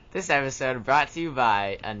This episode brought to you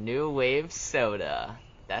by a New Wave Soda.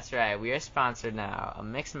 That's right, we are sponsored now. A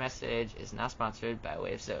Mixed Message is now sponsored by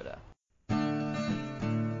Wave Soda.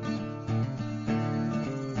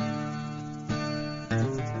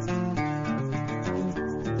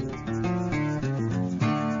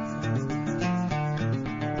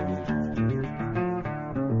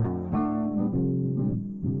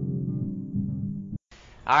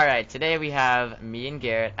 Alright, today we have me and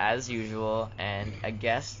Garrett as usual, and a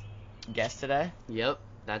guest today? Yep,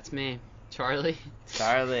 that's me. Charlie.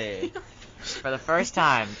 For the first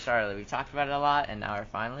time, Charlie. We've talked about it a lot, and now we're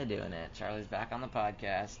finally doing it. Charlie's back on the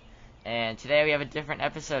podcast, and today we have a different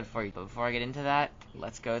episode for you. But before I get into that,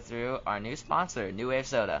 let's go through our new sponsor, New Wave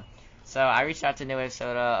Soda. So I reached out to New Wave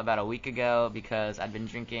Soda about a week ago because I'd been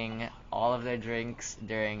drinking all of their drinks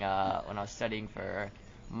during when I was studying for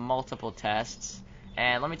multiple tests.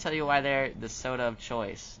 And let me tell you why they're the soda of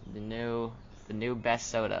choice, the new best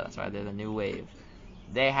soda. That's why they're the new wave.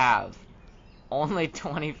 They have only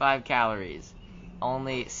 25 calories,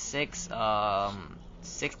 only 6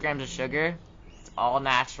 grams of sugar. It's all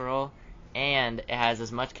natural, and it has as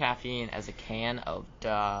much caffeine as a can of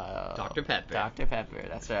Dr. Pepper. Dr. Pepper.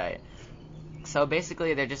 That's right. So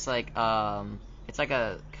basically, they're just like it's like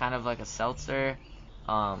a kind of like a seltzer.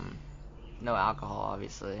 No alcohol,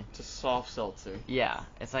 obviously. It's a soft seltzer. Yeah,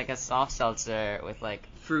 it's like a soft seltzer with like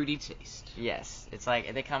fruity taste. Yes, it's like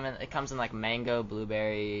it comes in like mango,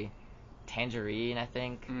 blueberry, tangerine, I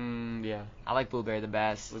think. Yeah. I like blueberry the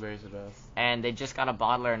best. Blueberry's the best. And they just got a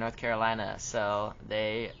bottler in North Carolina, so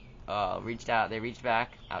they reached back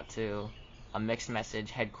out to a Mixed Message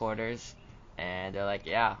headquarters, and they're like,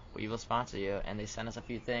 yeah, we will sponsor you, and they sent us a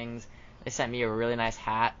few things. They sent me a really nice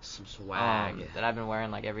hat. Some swag. That I've been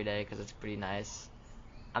wearing like every day because it's pretty nice.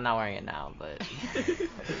 I'm not wearing it now, but...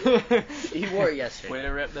 You wore it yesterday. Way to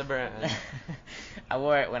rep the brand. I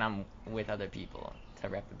wore it when I'm with other people to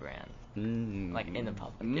rep the brand. Like in the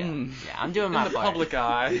public. Yeah, I'm doing my part. In the public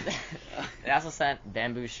eye. They also sent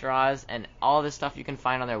bamboo straws and all this stuff you can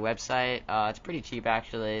find on their website. It's pretty cheap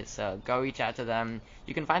actually, so go reach out to them.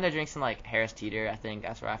 You can find their drinks in like Harris Teeter, I think.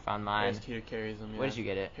 That's where I found mine. Harris Teeter carries them, yeah. Where did you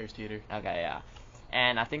get it? Harris Teeter. Okay, yeah.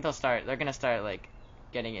 And I think they're gonna start like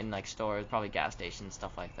getting in like stores, probably gas stations,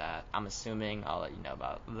 stuff like that. I'm assuming. I'll let you know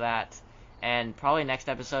about that. And probably next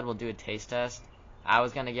episode we'll do a taste test. I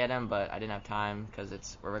was gonna get them, but I didn't have time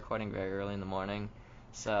because we're recording very early in the morning.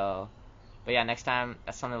 So, but yeah, next time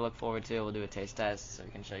that's something to look forward to. We'll do a taste test so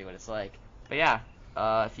we can show you what it's like. But yeah,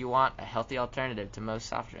 if you want a healthy alternative to most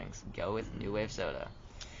soft drinks, go with New Wave Soda.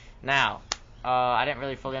 Now, I didn't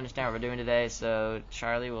really fully understand what we're doing today, so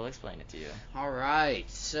Charlie will explain it to you.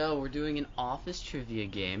 Alright, so we're doing an Office trivia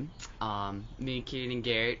game. Me and Kieran and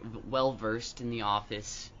Garrett, well versed in the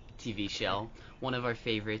Office TV show. One of our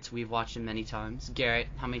favorites. We've watched it many times. Garrett,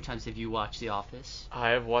 how many times have you watched The Office? I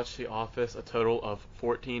have watched The Office a total of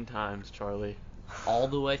 14 times, Charlie. All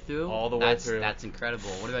the way through? All the way through. That's incredible.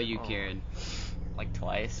 What about you, Kieran? Like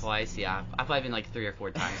twice? Twice, yeah. I've probably been like 3 or 4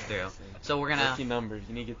 times through. So we're gonna... Lucky numbers.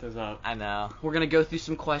 You need to get those up. I know. We're gonna go through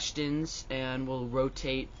some questions, and we'll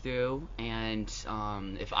rotate through, and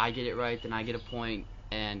if I get it right, then I get a point,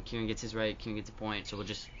 and Kieran gets his right, Kieran gets a point, so we'll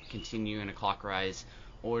just continue in a clockwise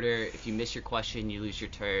order. If you miss your question, you lose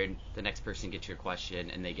your turn. The next person gets your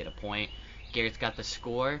question, and they get a point. Garrett's got the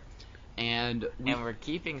score, and we're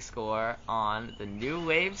keeping score on the New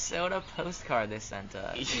Wave Soda postcard they sent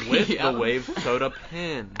us. With the Wave Soda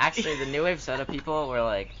pin. Actually, the New Wave Soda people were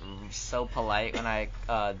like so polite when I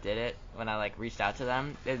did it, when I like reached out to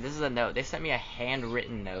them. This is a note. They sent me a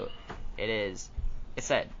handwritten note. It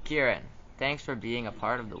said, Kieran, thanks for being a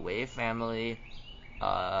part of the Wave family.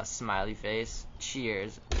 Smiley face.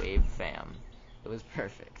 Cheers, Wave fam. It was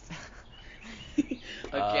perfect.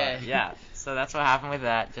 Okay. Yeah, so that's what happened with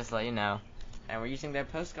that, just to let you know. And we're using their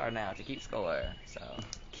postcard now to keep score. So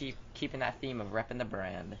keeping that theme of repping the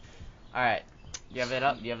brand. Alright. You have it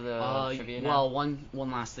up? You have the trivia now? Well,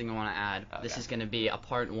 one last thing I want to add. Okay. This is going to be a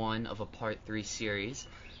part 1 of a part 3 series.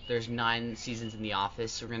 There's 9 seasons in The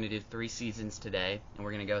Office, so we're going to do 3 seasons today, and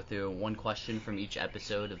we're going to go through one question from each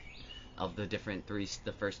episode of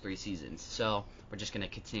the first 3 seasons. So we're just going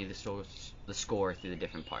to continue the score through the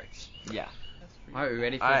different parts. Yeah. Alright, we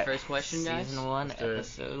ready for the first question, guys? Season 1,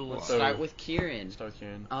 episode 1. Let's start with Kieran.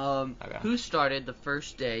 Okay. Who started the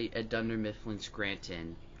first day at Dunder Mifflin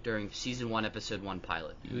Scranton during season 1, episode 1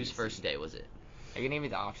 pilot? Whose first day was it? Are you gonna give me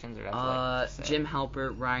the options or that's Jim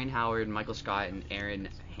Halpert, Ryan Howard, Michael Scott, and Aaron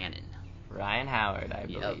Hannon. Ryan Howard, I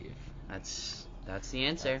believe. That's the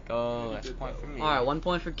answer. Let's go. That's a point for me. Alright, 1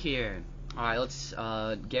 point for Kieran.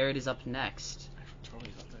 Alright, Garrett is up next. Charlie's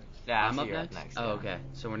up next. Yeah, I'm up you're next? next. Oh, Yeah. okay.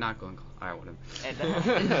 So we're not going. Alright,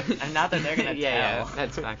 whatever. And not that they're gonna tell. Yeah,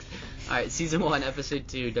 that's facts. Alright, season 1, episode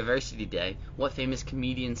 2, Diversity Day. What famous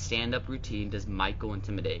comedian stand-up routine does Michael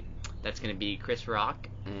intimidate? That's gonna be Chris Rock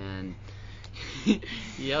and.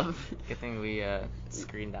 Yep. Good thing we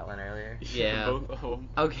screened that one earlier. Yeah. Both of them.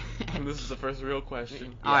 Okay. And this is the first real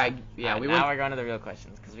question. Alright, yeah, now we're going to the real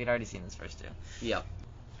questions because we'd already seen this first two. Yep.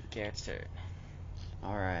 Garrett's turn.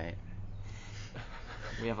 Alright.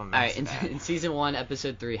 We have a Alright, mess. in season 1,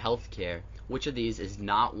 episode 3, Healthcare. Which of these is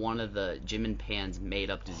not one of the Jim and Pan's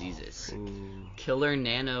made-up diseases? Ooh. Killer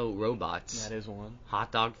nano robots. That is one.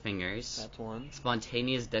 Hot dog fingers. That's one.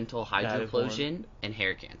 Spontaneous dental That is hydroplosion. And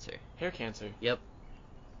hair cancer. Hair cancer. Yep.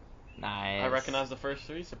 Nice. I recognize the first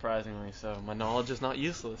three, surprisingly, so my knowledge is not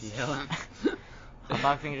useless. Yeah. Hot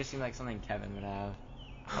dog finger just seemed like something Kevin would have.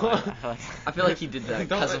 I feel like he did that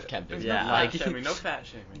because of Kevin. There's Yeah. no like fat shaming. No fat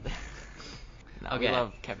shaming. No, Okay. we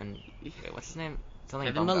love Kevin. Wait, what's his name? Something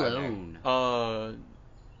Kevin Bumgardner. Malone.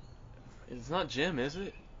 It's not Jim, is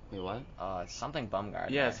it? Wait, what? It's something Bumgardner.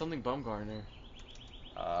 Yeah, it's something Bumgardner.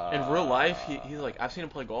 Uh, In real life, he's like, I've seen him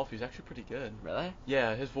play golf. He's actually pretty good. Really?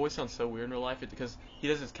 Yeah, his voice sounds so weird in real life because he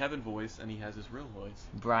does his Kevin voice and he has his real voice.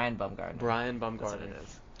 Brian Bumgardner. Brian That's what Bumgardner. it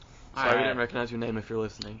is. Sorry, we Alright. didn't recognize your name if you're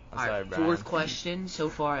listening. I'm sorry, Brian. Fourth question. So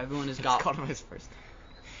far, everyone has Just got. called him his first.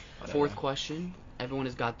 Whatever. Fourth question. Everyone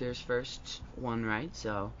has got theirs first one right.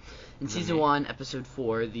 So, in Mhm. season 1, episode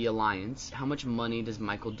 4, The Alliance, how much money does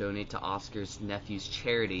Michael donate to Oscar's nephew's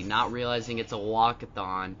charity, not realizing it's a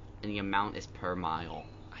walkathon and the amount is per mile?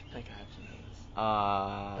 I think I actually know this.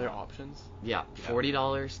 Uh, There are options? Yeah,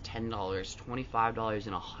 $40, $10, $25,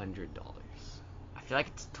 and $100. I feel like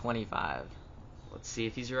it's 25. Let's see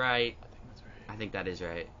if he's right. I think that's right. I think that is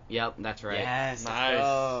right. Yep, that's right. Yes. Nice.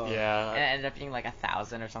 Go. Yeah. And it ended up being like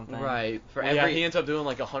 1,000 or something. Right. For Well, every he ends up doing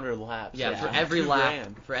like 100 laps. yeah, Yeah. for every lap,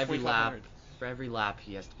 $2,000. for every lap, $2,500. for every lap,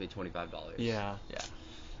 he has to pay $25. Yeah. Yeah.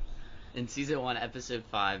 In season 1, episode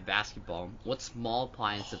 5, basketball, what small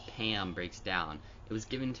appliance of Pam breaks down? It was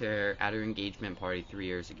given to her at her engagement party 3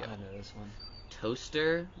 years ago. I know this one.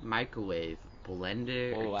 Toaster, microwave,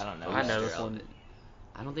 blender. Oh, or I don't know. I know toaster this one. oven?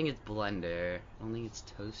 I don't think it's blender. I don't think it's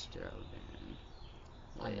toaster oven.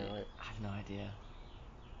 I Wait, know it. I have no idea.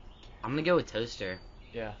 I'm gonna go with toaster.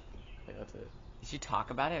 Yeah. Yeah, that's it. Did you talk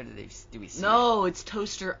about it, or did we see No, it's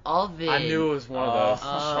toaster oven. I knew it was one of those.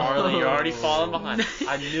 Oh. Charlie, you're already falling behind.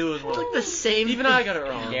 I knew it was one It's of like those. the same. Even I got it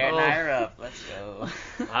wrong. it? Garrett and I Oh. are up. Let's go.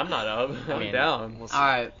 I'm not up. I'm mean, down. we'll see. All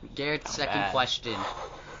right, Garrett's Not second bad. question.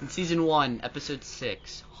 In season 1, episode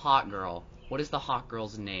 6, Hot Girl. What is the hot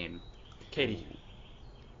girl's name? Katie.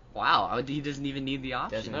 Wow, he doesn't even need the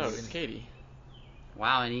options. Doesn't No, even- it's Katie.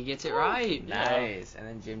 Wow, and he gets it right. Nice. And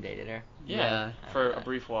then Jim dated her. Yeah. For a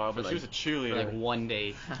brief while, but For she was a For cheerleader. like one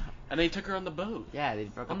day. And they took her on the boat. Yeah, they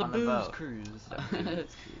broke On up the on the booze boat. cruise.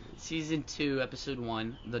 Season 2, episode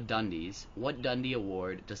 1, The Dundies. What Dundee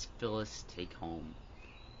award does Phyllis take home?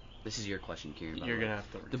 This is your question, Kieran. by You're the way. gonna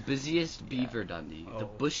have to. The busiest beaver Dundee. The Oh.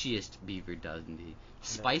 bushiest beaver Dundee.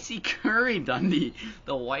 Spicy curry Dundee.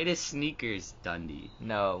 The whitest sneakers Dundee.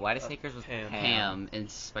 No, Whitest Sneakers was Pam. Ham and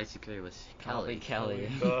spicy curry was Probably Kelly.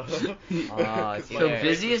 Kelly. Oh, it's So either-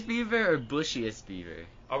 busiest beaver or bushiest beaver?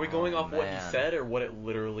 Are we going Oh, off what he man. said or what it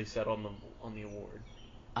literally said on the award?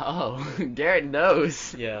 Oh, Garrett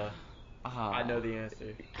knows. Yeah, Oh. I know the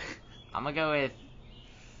answer. I'm gonna go with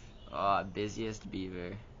busiest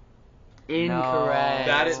beaver. Incorrect.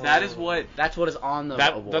 That is what That's what is on the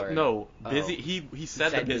that award. no Oh. busy. He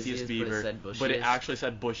said the said busiest busiest, but it beaver, said but it bushiest. actually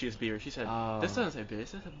said bushiest beaver. She said Oh. this doesn't say busy, it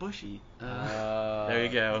says bushy. There you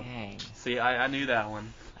go. Dang. See, I knew that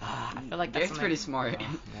one. I feel like that's Garrett's pretty smart.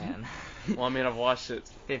 Oh, man. Well, I mean, I've watched it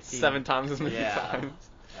 50. 7 times as many Yeah. times.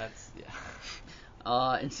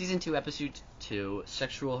 That's In season 2, episode 2,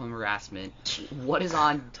 sexual harassment. What is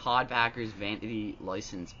on Todd Packer's vanity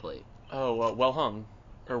license plate? Oh, well hung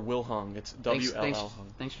or Will hung. It's Thanks, WLL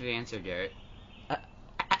hung. thanks for the answer, Garrett.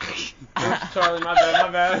 Oops, Charlie, my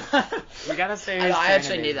bad. We gotta say. I whose turn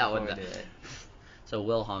actually it knew is that one. before we do it. So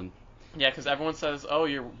Will Hung. Yeah, because everyone says, "Oh,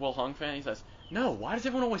 you're a Will Hung fan." He says, "No, why does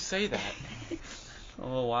everyone always say that?"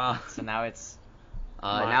 Oh wow. So now it's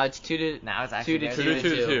Now it's 2 to now it's actually 2 to theirs. 2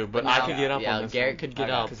 2 to 2, but I now- could get up yeah, on this. Garrett could get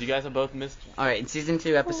Okay. up. because you guys have both missed. All right, in season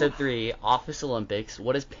 2, episode 3, Office Olympics.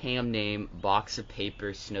 What does Pam name box of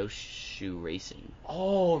paper snowshoe racing?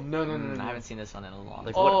 Oh no. I haven't seen this one in a long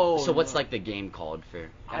Like time. Oh, what? So what's no. like the game called for?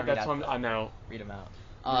 Gotta read That's out one. the- I know. Read them out.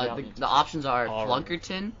 Yeah. The options are All right.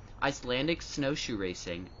 Flunkerton, Icelandic snowshoe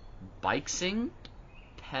racing, bikesing,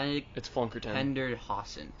 It's Flunkerton.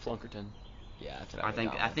 Penderhausen. Flunkerton. Yeah, that's what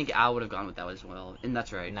I think I would have gone with that as well, and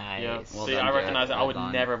that's right. Nice. Yeah. Well See, done, I recognize Garrett. that. I Well would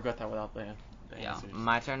done. never have got that without the Yeah. answers.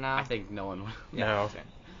 My turn now. I think no one would. Yeah, No. my turn.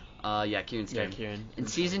 Yeah, Kieran Yeah, Stern. Kieran. In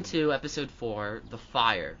season 2, episode 4, The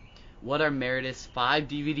Fire. What are Meredith's 5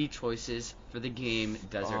 DVD choices for the game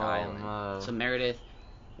Desert Island? No. So Meredith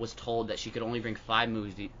was told that she could only bring 5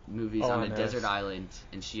 movies on I a know. desert island,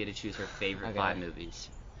 and she had to choose her favorite Okay. 5 movies.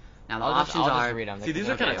 Now the I'll options just are. read them. See, these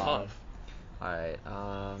are kind of tough. Alright,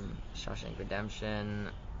 Shawshank Redemption,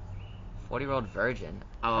 40-Year-Old Virgin.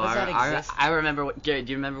 Oh, How does that exist? I remember what. Garrett,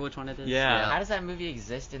 do you remember which one it is? Yeah. How does that movie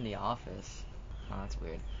exist in The Office? Oh, that's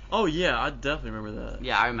weird. Oh yeah, I definitely remember that.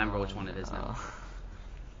 Yeah, I remember which one it is now.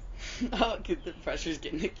 Oh, the pressure's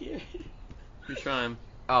getting to Kieran. You try 'em.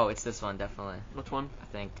 Oh, it's this one, definitely. Which one? I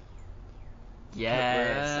think.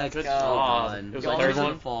 Yes, let's good go. job. It was the the only third reason-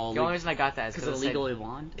 one? Fall. The only reason I got that is Because of because it Legally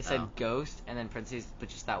Blonde? said Oh. Ghost and then parentheses, but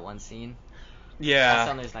just that one scene. That's the Yeah.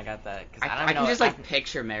 only reason I got that. Cause I don't can know, just like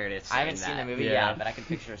picture Meredith I saying haven't seen that. the movie Yeah. yet, but I can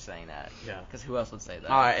picture her saying that. Yeah. Because who else would say that?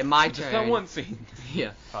 Alright, in my Just turn. that one scene.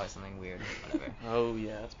 Yeah. Probably something weird. Whatever. Oh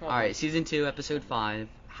yeah, that's probably. Alright, season 2, episode 5,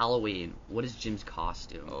 Halloween. What is Jim's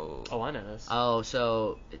costume? Oh. Oh, I know this. Oh,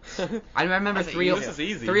 so it's, I remember That's three. easy. This is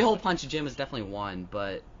easy. 3-hole punch Jim was definitely one,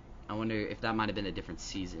 but I wonder if that might have been a different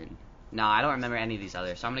season. No, I don't remember any of these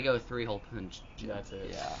others, so I'm gonna go with 3-hole punch Jim. That's it.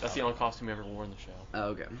 Yeah. That's the only costume he ever wore in the show. Oh,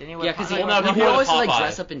 okay. Didn't he wear Yeah, because he, Popeye? Well, no, he he wore always the like Popeye.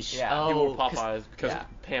 dress up in Yeah. He wore oh, 'cause Popeyes because yeah.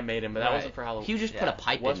 Pam made him, but that Right. wasn't for Halloween. he would just put Yeah. a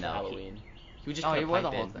pipe was in for though. Halloween. He would just Oh, put he a wore pipe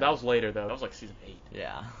the whole in. thing. That was later though. That was like season 8.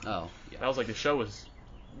 Yeah. Oh, yeah. That was like the show was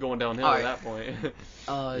going downhill Alright. at that point.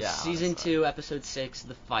 Yeah, Season honestly. 2, episode 6,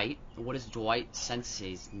 The Fight. What is Dwight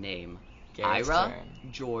Sensei's name? Garrett's Ira,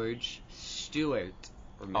 turn. George, Stewart,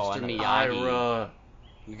 or Mr. Oh, I know. Miyagi? Ira.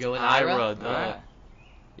 You go with Ira? Ira, duh. Alright.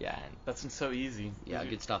 Yeah. And That's so easy. Yeah,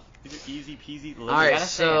 good stuff. These are easy peasy. Alright, you gotta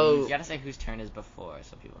so- say, you gotta say whose turn is before,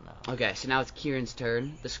 so people know. Okay, so now it's Kieran's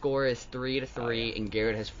turn. The score is 3-3, Oh, yeah. and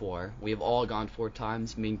Garrett has 4. We have all gone 4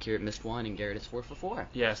 times. Me and Garrett missed 1, and Garrett is 4 for 4.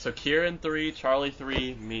 Yeah, so Kieran 3, Charlie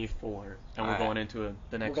 3, me 4, and we're Alright. going into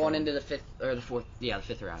the next. We're going round. into the 5th or the 4th. Yeah,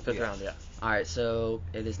 the 5th round. fifth round. Yeah. All right, so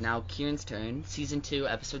it is now Kieran's turn. Season 2,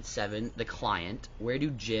 episode 7, The Client. Where do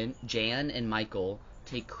Jan and Michael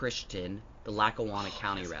take Christian, the Lackawanna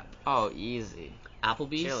County rep? Oh, easy.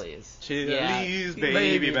 Applebee's. Chili's. Chili's Yeah.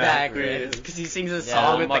 baby back ribs. Because he sings a Yeah.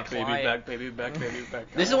 song with my the baby client. back, baby back, baby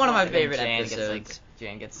back. This is one of my And then favorite Jan gets, episodes.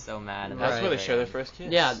 Jan gets so mad. And That's Right. where they show their first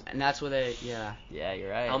kiss. Yeah, and that's where they. Yeah. Yeah,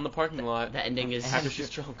 you're right. Out in the parking lot. The ending is. After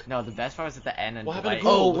she's drunk. No, the best part was at the end. And What happened to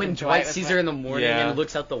Dwight, Oh, Gould? when Dwight Dwight was sees like- her in the morning Yeah. and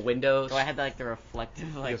looks out the window. Dwight had like the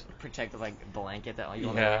reflective, like Yes. protective, like blanket that you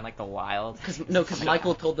want Yeah. to wear in like the wild. Because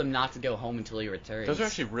Michael told them not to go home until he returns. Those are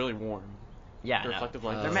actually really warm. Yeah, the no. reflective Oh,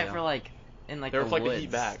 blankets. They're meant yeah. for like in like They the reflect the woods.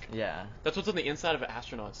 heat back. Yeah. That's what's on the inside of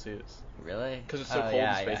astronaut suits. Really? Because it's so Oh, cold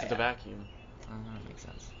yeah, in space, yeah, it's a yeah. vacuum. Makes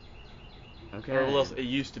sense. Okay. Or what else? It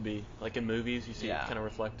used to be. Like in movies, you see Yeah. it kind of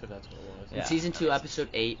reflective. That's what it was. Yeah. In season that 2, makes episode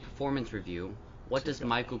 8, performance review. What does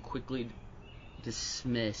Michael quickly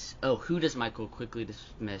dismiss? Oh, who does Michael quickly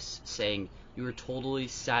dismiss, saying you were totally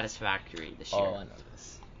satisfactory this year? Oh, I know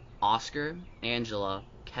this. Oscar, Angela,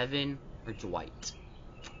 Kevin, or Dwight?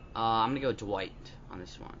 I'm gonna go with Dwight on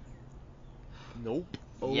this one. Nope.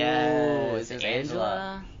 Yes, it was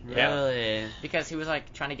Angela. Yeah. Really? Because he was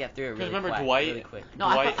like trying to get through it really remember quick. Dwight- Really quick. No,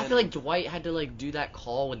 I Dwight feel like Dwight had to like do that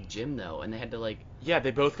call with Jim though, and they had to like. Yeah,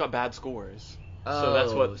 they both got bad scores. Oh, So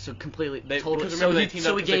that's what So completely. they. totally. Because So remember he, they teamed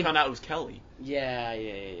so up he 'cause they gave. found out it was Kelly. Yeah.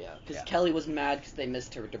 Because Yeah. Kelly was mad because they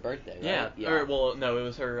missed her birthday, right? Yeah. Or well, no, it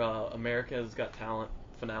was her America's Got Talent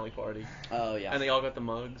finale party, Oh, yeah. and they all got the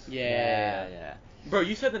mugs. Yeah. Bro,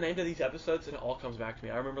 you said the name of these episodes, and it all comes back to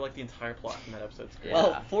me. I remember like the entire plot from that episode. Yeah.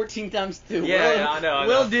 Well, 14 times 2. Yeah, I know.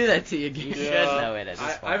 We'll do that to you, You Garrett. should know it at this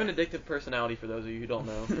I have point. an addictive personality for those of you who don't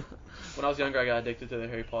know. When I was younger, I got addicted to the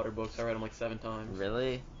Harry Potter books. I read them like 7 times.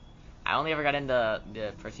 Really? I only ever got into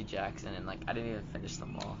the Percy Jackson, and like I didn't even finish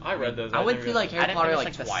them all. I read those. I went never through got like them. Harry didn't Potter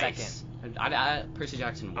finish, like like, the twice. I Percy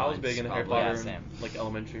Jackson. I was once, big into Harry probably. Potter, Yeah, same. in, like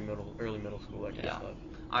elementary, early middle school, that kind Yeah. of stuff.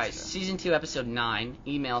 All right, season 2, episode 9,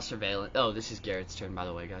 email surveillance. Oh, this is Garrett's turn, by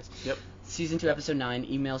the way, guys. Yep. Season 2, episode 9,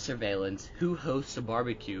 email surveillance. Who hosts a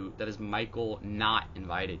barbecue that is Michael not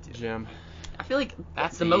invited to? Jim. I feel like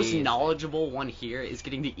That's the most easy. knowledgeable one here is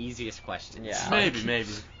getting the easiest questions. Yeah. Maybe.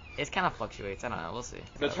 It kind of fluctuates. I don't know. We'll see.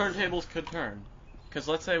 The turntables could turn. Because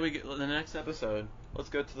let's say we get the next episode. Let's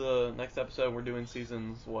go to the next episode. We're doing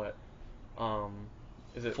seasons what?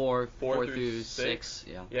 Is it 4 4 through 6?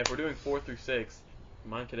 Yeah. Yeah, if we're doing 4 through 6,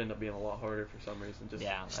 mine could end up being a lot harder for some reason. Just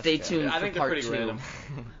Yeah. that's Stay true. tuned I for think they're part pretty 2. random.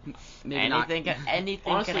 Maybe not.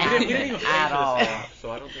 Anything Honestly, can we happen didn't even play at for all. this stuff,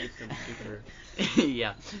 so I don't think it's gonna be super.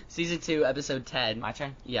 Yeah. Season 2, episode 10. My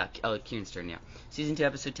turn. Yeah, Kieran's turn, yeah. Season 2,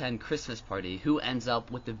 episode 10, Christmas Party. Who ends up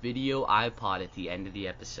with the video iPod at the end of the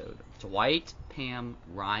episode? Dwight, Pam,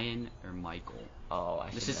 Ryan, or Michael? Oh, I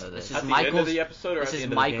This should is know this this. is At the end of Michael's. the episode or This at the is end of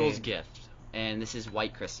the Michael's game? gift, and this is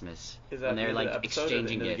White Christmas. Is that And the they're end of the like episode or the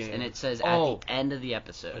exchanging end of the gifts, game? and it says Oh. at the end of the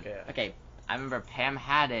episode. Okay. Okay, I remember Pam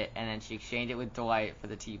had it, and then she exchanged it with Dwight for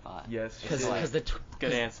the teapot. Yes. Because Dwight.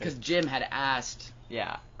 Good answer. Because Jim had asked.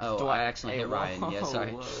 Yeah. Oh, Dwight. I accidentally hit Ryan. Yeah,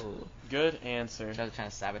 sorry. Whoa. Good answer. Trying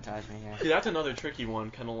to sabotage me here. See, that's another tricky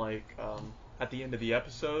one, kind of like at the end of the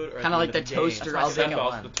episode, or Kinda like the game. toaster That's my That's second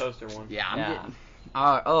also one. the toaster one. Yeah, I'm Yeah. getting.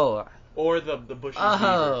 Oh, Or the bushy Oh.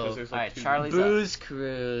 beaver, 'cause there's like Alright, two Charlie's beavers. Booze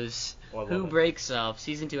Cruise. Oh, I love Who it. breaks up?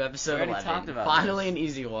 Season 2, episode We already 11. talked about Finally, this. an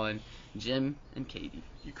easy one. Jim and Katie.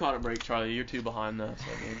 You caught a break, Charlie. You're two behind though. So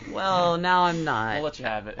I mean, Well, now I'm not. we'll let you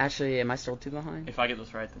have it. Actually, am I still 2 behind? If I get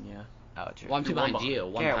this right, then yeah. Oh, true. Well, I'm 2 You're one behind you.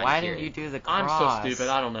 One Garrett, behind why Kieran. didn't you do the I'm cross? so stupid.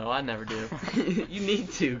 I don't know. I never do. You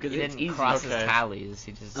need to, because He it's didn't easy. cross Okay. his tallies.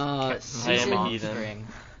 He just kept season- him on heathen. string.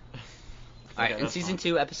 Alright, Okay, in that's season fine.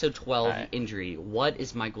 2, episode 12, Alright. injury. What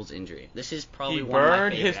is Michael's injury? This is probably He one of my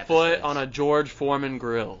burned favorite his foot episodes. on a George Foreman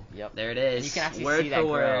grill. Yep. There it is. You can actually word see for that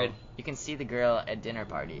word. girl. You can see the girl at dinner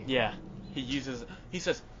party. Yeah. He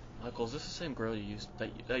says, Michael, is this the same grill you used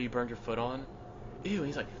that you burned your foot on? Ew. And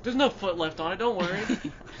he's like, there's no foot left on it. Don't worry.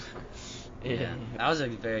 Yeah, that was a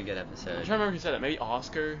very good I'm episode. trying to remember who said it. Maybe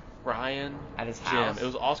Oscar, Ryan, At his Jim. house. It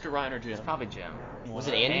was Oscar, Ryan, or Jim. It's probably Jim. Was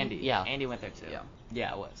it Andy? Yeah. Andy went there too. Yeah.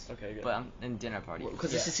 Yeah, it was. Okay, good. But in dinner party.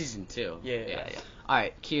 Because this is season 2. Yeah.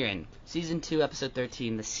 Alright, Kieran. Season 2, episode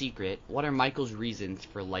 13, The Secret. What are Michael's reasons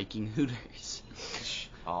for liking Hooters?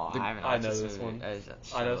 Oh, I haven't I watched know this this movie. one. It's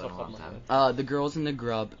a I know show this in a off long the top of time. my head. The girls in the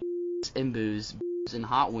grub and booze and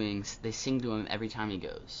hot wings, they sing to him every time he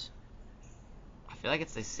goes. I feel like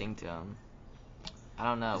it's they sing to him. I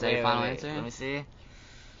don't know. Is that your final answer? Let me see.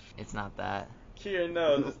 It's not that. Kieran,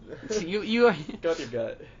 no. you are... Go with your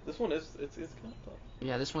gut. This one is it's kind of tough.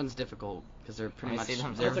 Yeah, this one's difficult because they're pretty Let me much see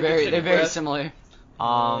them. they're That's a very good they're very breath. similar.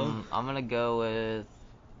 I'm gonna go with.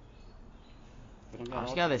 I'm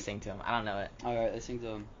just gonna they sing to him. I don't know it. All right, they sing to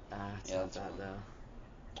him. It's Yeah, not that's that fine.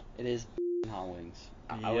 though. It is hot wings.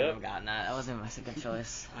 I wouldn't have gotten that. That wasn't my second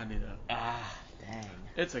choice. I knew that. Ah, dang.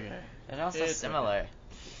 It's okay. They're also It's similar.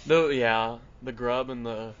 The grub and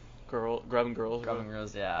the grub and girls. Grubbing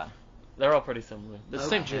Girls, yeah. They're all pretty similar. The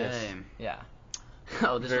same Okay. gist. Yeah.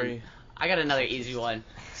 Oh, this Very. one. I got another easy one.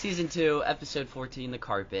 Season 2, episode 14, The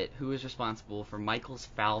Carpet. Who is responsible for Michael's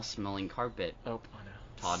foul-smelling carpet? Oh, I know.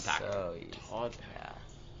 Todd Packer. So easy. Todd.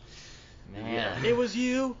 Yeah. Man. Yeah. It was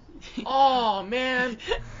you. Oh man.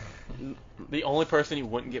 The only person you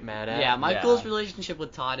wouldn't get mad at. Yeah, Michael's Yeah. relationship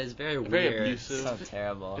with Todd is very Very weird. abusive. So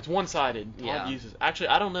terrible. It's one-sided. Todd Yeah. uses. Actually,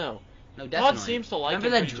 I don't know. No, definitely. Todd seems to like Remember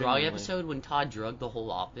him that pretty drug genuinely. episode when Todd drugged the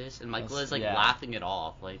whole office and Michael Yes, is like yeah. laughing it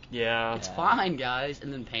off, like Yeah. it's Yeah. fine, guys,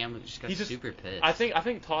 and then Pam just got He just- super pissed. I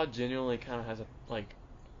think Todd genuinely kind of has a like.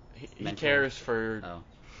 He Mental. cares for. Oh,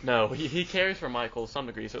 No, he cares for Michael to some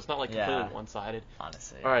degree, so it's not like Yeah. completely one-sided.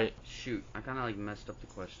 Honestly. All right. shoot, I kind of like messed up the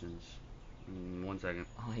questions. 1 second.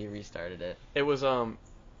 Oh, he restarted it. It was No,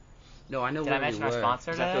 I know Did where I mention we our were.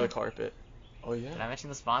 sponsor It's after today? the carpet. Oh yeah. Did I mention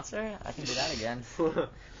the sponsor? I can do that again.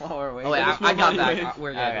 While we're waiting. Oh wait, Give us I more got money, that. man.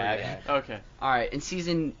 We're good. Okay, we're good. Okay. All right, in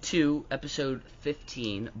season 2, episode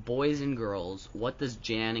 15, Boys and Girls, what does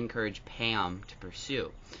Jan encourage Pam to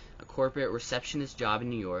pursue? A corporate receptionist job in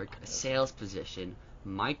New York, a sales position,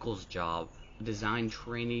 Michael's job, a design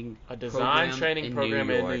training program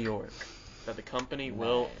in New York. that the company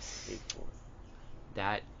will Nice. pay for.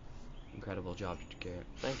 That incredible job, Garrett.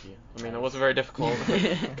 Thank you. I mean, it wasn't very difficult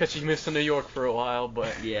because she moved to New York for a while,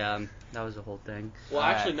 but. Yeah, that was the whole thing. Well,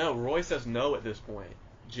 Alright. actually, no. Roy says no at this point.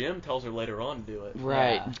 Jim tells her later on to do it.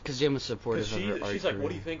 Right, Yeah. because Jim was supportive Because of her art she's like, career. "What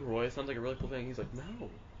do you think, Roy? It sounds like a really cool thing." He's like, "No."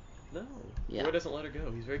 Yeah. Roy doesn't let her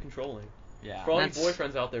go. He's very controlling. Yeah. For all you That's-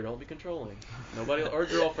 boyfriends out there, don't be controlling. Nobody or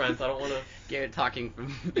girlfriends. I don't want to. Garrett talking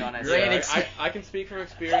from Be honest. great Yeah, experience. I can speak from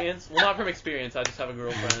experience. Well, not from experience. I just have a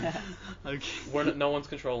girlfriend. Okay. No one's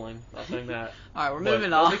controlling. Not saying that. All right, we're But moving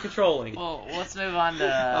don't on. be controlling. Well, let's move on to.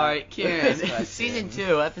 All right, Kieran. this question. Season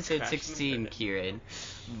 2, episode Crashing 16, the bed. Kieran.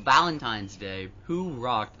 Valentine's Day. Who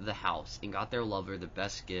rocked the house and got their lover the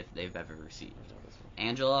best gift they've ever received?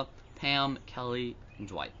 Angela, Pam, Kelly, and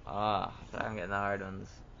Dwight. Ah, I feel like I'm getting the hard ones.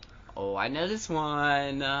 Oh, I know this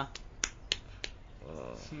one. Oh.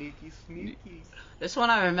 Sneaky. This one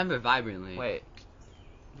I remember vibrantly. Wait.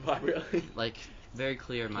 Really? Like, very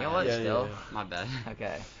clear in my You know head. what? Yeah, Still. yeah. My bad.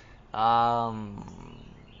 Okay. I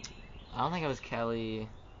don't think it was Kelly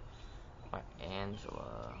or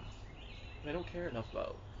Angela. They don't care enough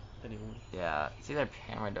about anyone. Yeah, it's either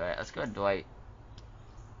Pam or Dwight. Let's go with Dwight.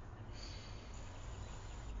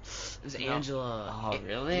 It was No. Angela. Oh,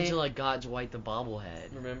 really? Angela got Dwight the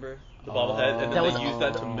bobblehead. Remember the Oh. bobblehead, and That then was- they used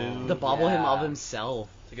that to move The bobblehead Yeah. of himself.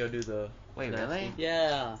 to go do the Wait, really?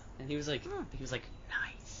 Yeah, and he was like,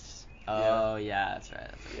 nice. Oh yeah, that's right.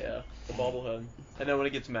 Yeah, the bobblehead. And then when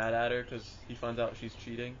he gets mad at her because he finds out she's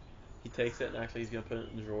cheating, he takes it and actually he's gonna put it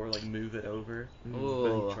in the drawer, like move it over. But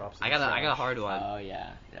Ooh, he drops it I in the got a trash. hard one. Oh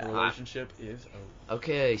yeah. The relationship is over.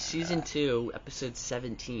 Okay, season 2, episode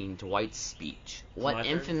 17, Dwight's speech. What my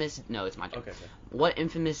turn? infamous? No, it's my turn. Okay. What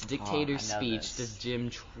infamous I dictator know speech this. does Jim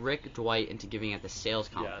trick Dwight into giving at the sales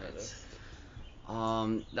Yeah, I know conference? this.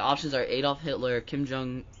 The options are Adolf Hitler, Kim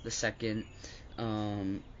Jong II,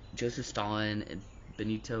 Joseph Stalin, and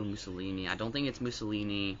Benito Mussolini. I don't think it's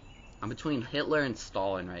Mussolini. I'm between Hitler and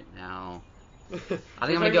Stalin right now. I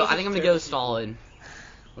think I'm gonna go Stalin.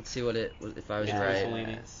 Let's see if I was Yeah, right.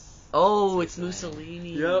 Mussolini. Oh, it's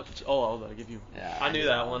Mussolini. Yep. Oh, I'll give you. Yeah, I knew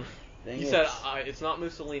that one. Dang He it. said it's not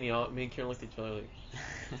Mussolini. Me and Kieran looked at each other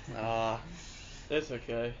like, it's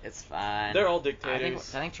okay. It's fine. They're all I dictators.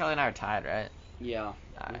 think Charlie and I are tied, right? Yeah.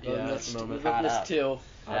 Alright. Yeah, that's the moment. Caught up. too.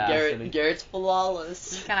 Yeah. Garrett's flawless.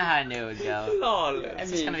 This is kind of how I knew it would go. Flawless.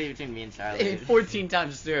 It's just gonna be between me and Charlie. 14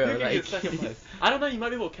 times through. You can get second place. I don't know. You might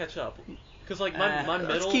be able to catch up. Cause like my Let's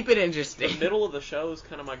middle, keep it the interesting. middle of the show is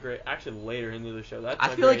kind of my great. Actually, later into the show, that's. I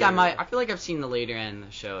my feel like gray area. I feel like I've seen the later end of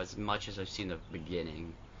the show as much as I've seen the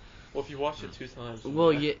beginning. Well, if you watched it 2 times.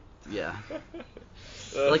 Well, yeah.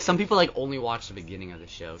 Like some people like only watch the beginning of the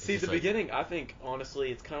show. 'cause See, it's, the like, beginning, I think,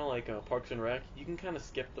 honestly, it's kind of like Parks and Rec. You can kind of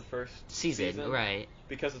skip the first season, right?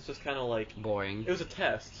 because it's just kind of like Boring. it was a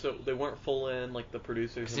test, so they weren't full in like the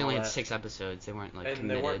producers. Because And they only all had that. 6 episodes. They weren't like And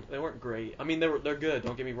committed. they weren't great. I mean, they're good.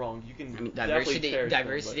 Don't get me wrong. You can I mean, definitely cherish them,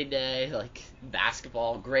 Diversity Day, like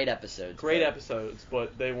basketball, great episodes. but great but- episodes,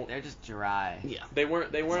 but they weren't. They're just dry. Yeah. They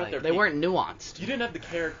weren't at like- their. They peak. weren't nuanced. You didn't have the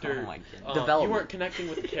character. Oh my goodness. You Development. weren't connecting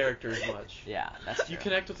with the characters much. Yeah, that's You true.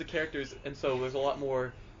 connect with the characters, and so there's a lot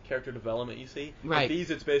more character development you see. Right. With these,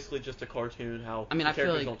 it's basically just a cartoon. How I mean, the I feel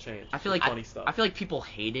characters like- don't change. I feel It's like funny stuff. I feel like people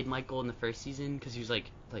hated Michael in the first season because he was like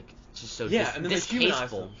just so Yeah, and then they humanized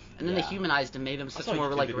distasteful. him. And then they Yeah. humanized him, made him such saw a more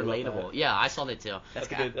YouTube like video about relatable. that. Yeah, I saw that too. That's a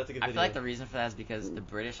kinda- good I video. feel like the reason for that is because the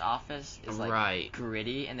British Office is like Right.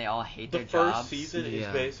 gritty and they all hate The their first jobs. season is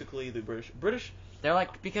Yeah. basically the British. They're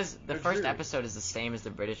like because the They're first dreary. episode is the same as the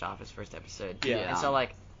British Office first episode. Yeah. And so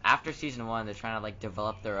like after season 1, they're trying to like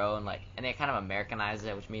develop their own like, and they kind of Americanize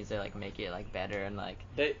it, which means they like make it like better and like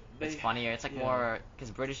They it's funnier. It's like yeah. more because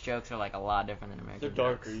British jokes are like a lot different than American. They're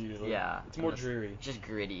darker jokes. usually. Yeah. It's more and dreary. Just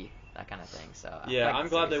gritty, that kind of thing. So I Yeah, like I'm the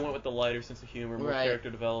glad they series. went with the lighter sense of humor, more Right. character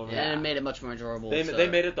development. Yeah. And it made it much more enjoyable. They so-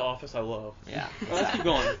 made it The Office I love. Yeah. Let's keep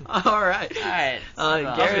going. All right. All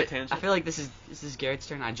right. Garrett, tangent. I feel like this is Garrett's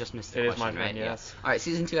turn. I just missed the It is question, my turn, right? yes. Yeah. All right,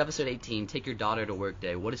 season 2, episode 18. Take your daughter to work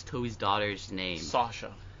day. What is Toby's daughter's name?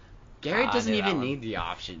 Sasha. Garrett I doesn't knew that even one. need the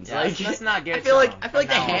options. Yeah, like, let's not get I feel to like them I feel like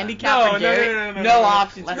from the now on. handicap No, for no, Garrett. no, no.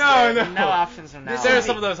 options. Let's No, do it. no. No options from now There are on.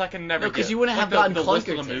 some of those I can never No, because get. you wouldn't Like have gotten the list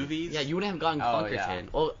of Clunkerton. the movies. Yeah, you wouldn't have gotten Oh, Clunkerton. yeah.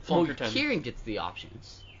 Well, Flunkerton. Kieran gets the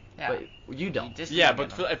options. Yeah. But you don't. just Yeah, didn't but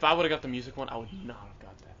get them. if I would have got the music one, I would not have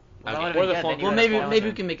got that. Well, Okay. that Or would've the been good, then funk. you Well, would've maybe caught maybe we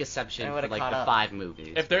up. can make a exception Then for would've like caught the up. 5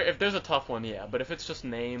 movies. If there's a tough one, yeah. But if it's just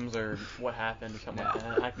names or what happened or something like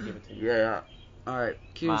that, I can give it to you. Yeah. All right,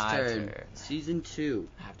 Kieran's My turn. turn. Season 2,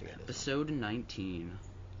 I have to get this. episode 19.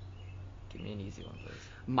 Give me an easy one, please.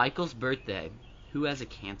 Michael's birthday. Who has a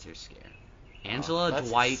cancer scare? Angela, that's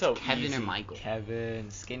Dwight, so Kevin, easy. or Michael? Kevin,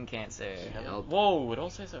 skin cancer. Yep. Whoa,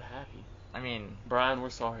 don't say so happy. I mean, Brian, we're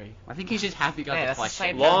sorry. I think he's just happy he got Hey, the that's the question.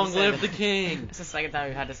 same- Long you said live it. the king. it's the second time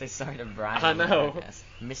we've had to say sorry to Brian. I on the know. podcast.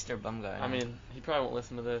 Mr. Bumgarner. I mean, he probably won't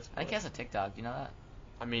listen to this. I think he but- has a TikTok. Do you know that?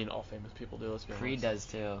 I mean, all famous people do. Let's be Creed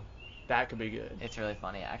honest. does too. That could be good. It's really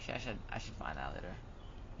funny. Actually, I should find out later.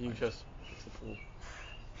 You just, it's a fool.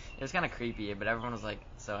 It was kind of creepy, but everyone was like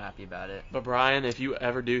so happy about it. But Brian, if you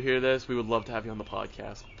ever do hear this, we would love to have you on the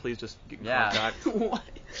podcast. Please just get in Yeah. contact. What?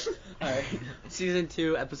 Alright. Season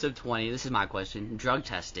 2, episode 20. This is my question. Drug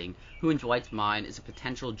testing. Who in Dwight's mind is a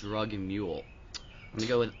potential drug mule? I'm gonna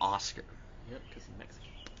go with Oscar. Yep, because he's Mexican.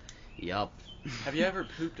 Yup. Have you ever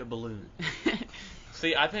pooped a balloon?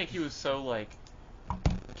 See, I think he was so like.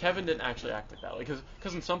 Kevin didn't actually act like that,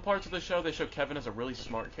 because in some parts of the show they show Kevin as a really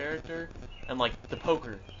smart character, and like the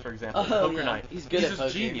poker, for example, the poker night. He's good at just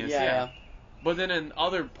poker. genius, Yeah. But then in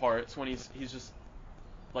other parts when he's just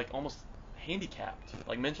like almost handicapped,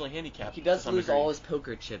 like mentally handicapped. He does to some lose degree. all his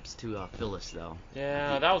poker chips to Phyllis, though.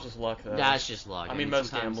 Yeah, that was just luck though. That's just luck. I mean, most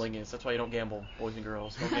sometimes- gambling is. That's why you don't gamble, boys and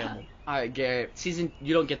girls. Don't gamble. Alright, Garrett.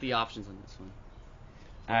 You don't get the options on this one.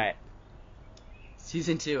 All right.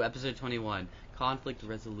 Season 2, episode 21. Conflict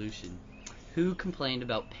resolution. Who complained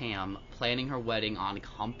about Pam planning her wedding on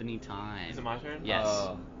company time? Is it my turn? Yes.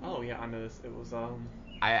 Oh yeah, I know this. It was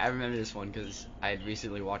I remember this one because I had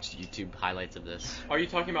recently watched YouTube highlights of this. Are you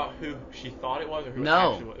talking about who she thought it was or who it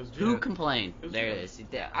No. actually was? It was Who Jen. complained? It was There Jen. it is.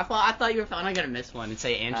 Yeah, I thought you were finally gonna miss one and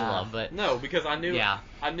say Angela, but No, because I knew. Yeah.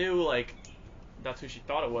 I knew like that's who she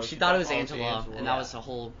thought it was. she thought it was oh, Angela, and that was a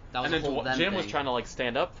whole them Jen was thing. trying to like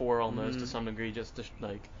stand up for her almost to Mhm. some degree, just to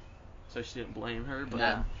like, so she didn't blame her.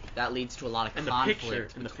 But That leads to a lot of in the conflict picture,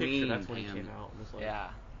 between that's when it Pam. came out. And was like, Yeah.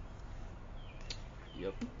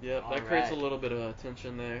 Yep. Yep, that creates a little bit of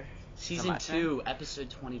tension there. Season my 2, episode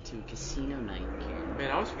 22, Casino Night. Karen. Man,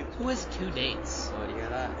 I was. Who has 2 dates? Oh, do you hear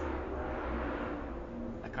that?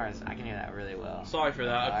 That car's. I can hear that really well. Sorry for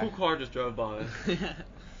that. A cool car just drove by.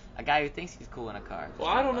 A guy who thinks he's cool in a car. Well,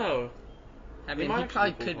 I don't know. I It mean, might he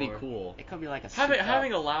actually probably be a could cool be car. cool. It could be like a.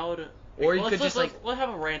 Having a loud. Or you let's, could just let's have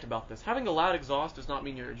a rant about this. Having a loud exhaust does not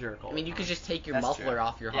mean you're a jerk. All I mean, the you time. could just take your That's muffler true.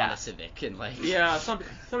 off your Yeah. Honda Civic and like. Yeah, some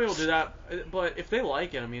people do that, but if they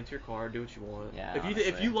like it, I mean, it's your car. Do what you want. Yeah, If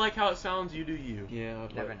honestly. you like how it sounds, you do you. Yeah.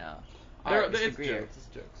 You never know. It's Mr. jokes. It's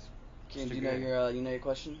jokes. Ken, do Mr. you know Greer. your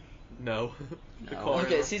question? No. The No. car.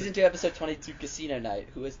 Okay, season 2, episode 22, Casino Night.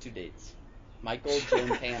 Who has 2 dates? Michael, Jim,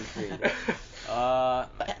 Pam, Creed.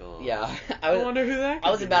 Michael. Yeah, I wonder who that.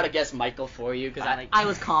 I was could about be. to guess Michael for you because I'm like- I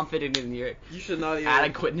was confident in your You should not even.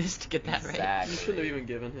 adequateness to get that right. Exactly. You shouldn't have even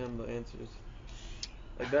given him the answers.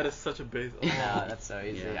 Like that is such a base. No, that's so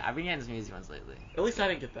easy. Yeah. I've been getting some easy ones lately. At least I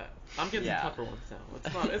didn't get that. I'm getting Yeah. some tougher ones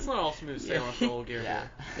now. It's not all smooth sailing for old Gary. Yeah.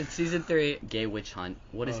 In season 3, Gay Witch Hunt.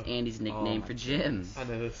 What is Andy's nickname my for Jim? I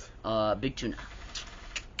know this. Big Tuna.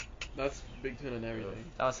 That's big tuna and everything.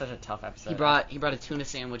 That was such a tough episode. He brought a tuna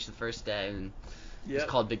sandwich the first day and it was Yep.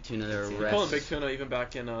 called Big Tuna. There We We were call it refs. big tuna even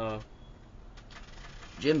back in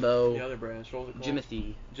Jimbo. the other branch. What was it called?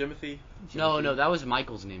 Jimothy. Jimothy. No, that was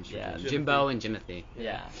Michael's name. Yeah, Jim. Jimothy. Jimbo and Jimothy.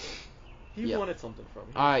 Yeah. He Yep. wanted something from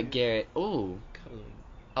me. Alright, Garrett. Ooh. Cuddling.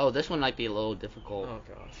 Oh, this one might be a little difficult. Oh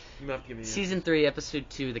gosh. You might have to give me. Season 3, episode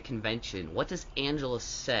 2, The Convention. What does Angela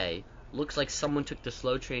say? Looks like someone took the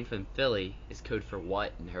slow train from Philly is code for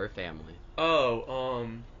what in her family? Oh,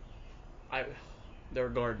 they're a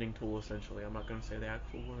gardening tool essentially. I'm not gonna say the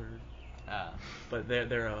actual word, but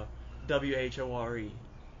they're a WHORE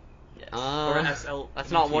Yes. or SL.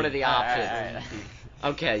 That's not one of the options. Alright.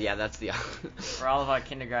 Okay, yeah, that's the For all of our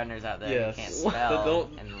kindergartners out there Yes. who can't What? spell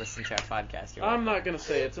Don't- and listen to our podcast, you're I'm welcome. not gonna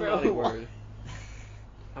say it. It's a Bro, naughty what? word.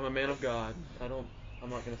 I'm a man of God. I'm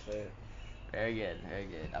not gonna say it. Very good, very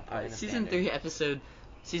good. I'll put it in Alright, the season standard.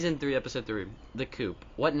 3, episode 3, The Coop.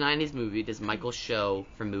 What 90s movie does Michael show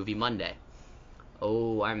for Movie Monday?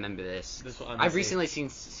 Oh, I remember this. This one, I've recently seen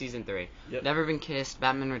season 3. Yep. Never Been Kissed,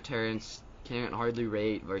 Batman Returns, Can't Hardly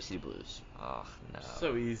Wait, Varsity Blues. Oh no.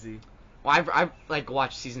 So easy. Well, I've like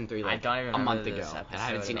watched season 3 I like don't even a month remember ago, this and I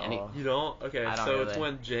haven't episode seen at any. all. You don't? Okay, I don't so it's really.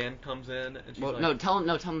 when Jan comes in and she's Well, like, no,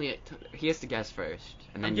 tell me it. He has to guess first,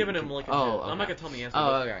 and then I'm you giving can- him like a Oh, hint. okay. I'm not gonna tell him the answer. Oh,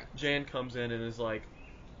 but okay. Jan comes in and is like,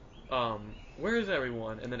 where is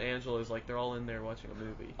everyone? And then Angela is like, they're all in there watching a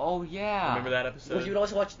movie. Oh yeah. Remember that episode? Well, he would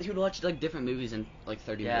also watch. He would watch like different movies in like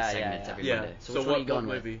 30 minute Yeah, yeah, segments yeah. every Yeah. Monday. So, So which one are you what going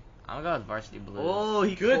with? movie? I'm gonna go with Varsity Blues. Oh,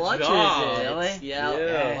 he Good clutches job. it. Really? Yeah.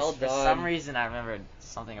 Yeah. Well For done. some reason, I remembered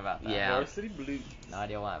something about that. Yeah. Varsity Blues. No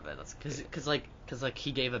idea why, but that's good. Cause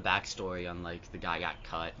he gave a backstory on like the guy got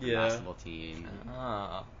cut from the Yeah. basketball team.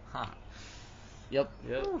 Oh. Huh. Yep.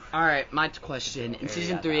 Yep. All right, my question. In Okay,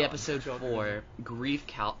 season yeah, 3, that episode one. 4, Grief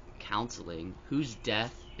Counseling. Whose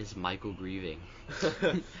death is Michael grieving?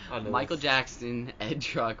 I know Michael this. Jackson, Ed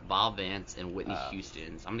Truck, Bob Vance, and Whitney Oh.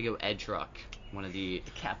 Houston's. I'm gonna go Ed Truck. One of the.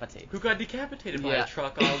 Decapitate. Who got decapitated by Yeah. a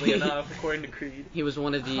truck, oddly enough, according to Creed. He was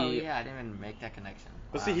one of the. Oh yeah, I didn't even make that connection.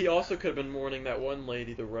 But see, he also could have been mourning that one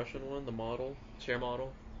lady, the Russian one, the model, chair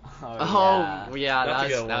model. Oh yeah, That's a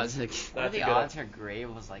good that one. was. What are That's the a good odds her grave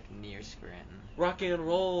was like near Scranton? Rock and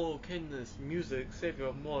roll, kindness, music, save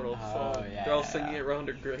your mortal Oh, soul. yeah, They're all yeah, singing yeah. it around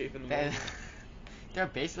her grave in the They- morning. They're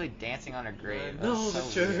basically dancing on her grave. I know That's that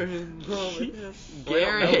so you're weird. in love with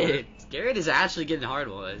him. Garrett is actually getting hard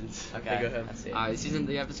ones. Okay, go ahead. let's see. Alright, season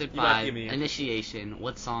 3, episode You might 5, give me- Initiation.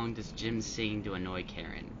 What song does Jim sing to annoy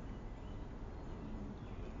Karen?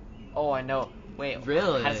 Oh, I know. Wait,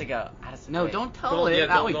 Really? How does it go? How does it No, wait. don't tell Don't- it. yeah,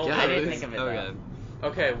 that don't- way don't- goes. I didn't think of it, Okay.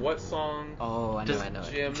 Okay, what song Oh, I know, does I know.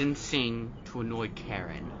 it. Jim... Jim sing to annoy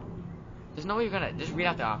Karen. There's no way you're gonna just read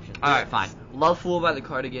out the options. Alright, fine. Love Fool by the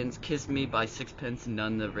Cardigans, Kiss Me by Sixpence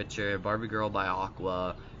None the Richer, Barbie Girl by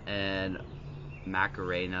Aqua, and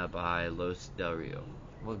Macarena by Los Del Rio.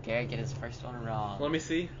 Will Garrett get his first one wrong? Let me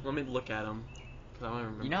see. Let me look at him. 'Cause I don't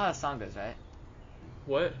remember. You know how the song goes, right?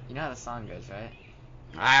 What? You know how the song goes, right?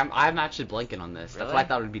 I'm actually blanking on this. That's why I Really?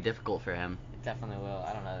 thought it would be difficult for him. It definitely will.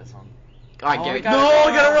 I don't know this one. Alright, Oh, Garrett. we got No,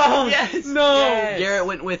 it I got it wrong. Yes. No. Yes. Garrett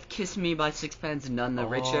went with "Kiss Me" by Sixpence None the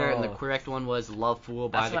Richer, and the Oh. correct one was "Love Fool"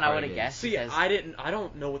 by That's the what I would've Cardigans. guessed. See, Because- I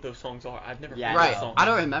don't know what those songs are. I've never Yeah, heard Right. those songs. I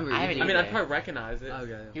don't remember. I haven't either. I mean, either. I'd probably recognize it.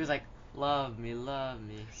 Okay. He was like, love me, love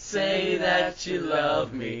me. Say that you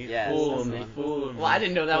love me, Yes, fool that's me, the one. fool me. Well, I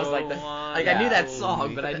didn't know that was like the. Like I knew that fool song,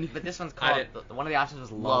 me. but I knew. But this one's I called. didn't- One of the options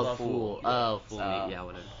was Love love, Fool. fool. Oh, fool So- me. Yeah,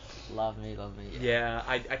 whatever. Love me, love me. Yeah,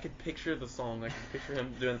 I could picture the song. I could picture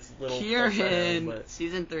him doing this little. Kieran, falsetto, but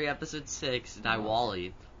season 3, episode 6,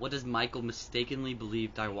 Diwali. What does Michael mistakenly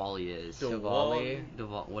believe Diwali is? Diwali.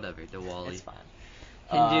 Whatever, Diwali. It's fine.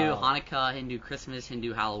 Hindu Hanukkah, Hindu Christmas,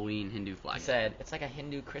 Hindu Halloween, Hindu He flag. said it's like a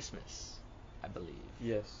Hindu Christmas, I believe.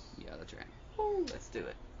 yes. Yeah, that's right. Let's do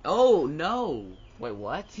it. Oh no! Wait,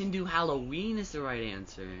 what? Hindu Halloween is the right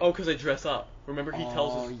answer. Oh, because they dress up. Remember, he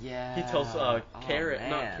tells Oh us. yeah. He tells Karen, man.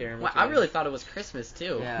 not Karen. Well, what's I her really name? thought it was Christmas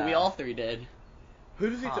too. Yeah. We all 3 did. Who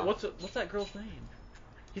does he? Huh. What's that girl's name?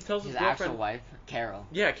 He tells his His girlfriend. actual wife, Carol.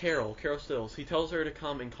 Yeah, Carol Stills. He tells her to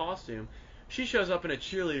come in costume. She shows up in a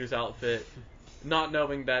cheerleader's outfit, not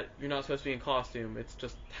knowing that you're not supposed to be in costume. It's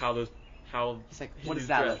just how He's like, what Hindus does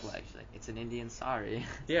that dress. look like? She's like, it's an Indian sari.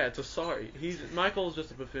 Yeah, it's a sorry. Michael's just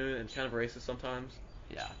a buffoon and kind of racist sometimes.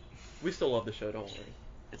 Yeah. We still love the show, don't worry.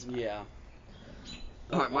 It's fine. Yeah.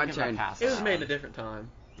 We'll Alright, my give her a turn. pass It on was that made in one. a different time.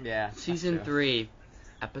 Yeah. that's Season true. 3,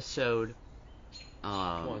 episode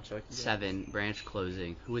on, Chuck, you go. 7, branch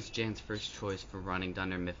closing. Who was Jan's first choice for running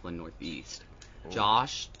Dunder Mifflin Northeast? Ooh.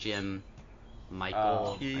 Josh, Jim,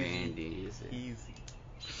 Michael, or Easy. Andy? Easy.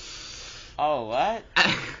 Oh, what?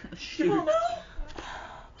 You don't know?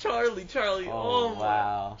 Charlie. Oh, my.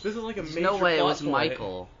 wow. This is like a There's major no way it plot was point.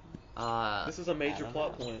 Michael. This is a major don't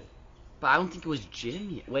plot know. point. But I don't think it was Jim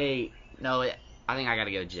yet. Wait, no, I think I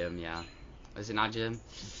gotta go Jim, yeah. Is it not Jim?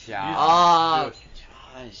 Yeah. Oh, Dude.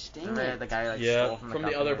 Josh, dang Remember it. the guy like Yeah, stole from the the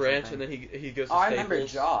company other or branch, something? and then he goes to Oh, I Staples. remember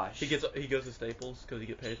Josh. He goes to Staples because he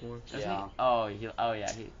get paid more. Doesn't Yeah. he? Oh, yeah.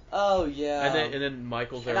 Oh, yeah. And then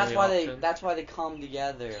Michael's And their that's only why option. that's why they come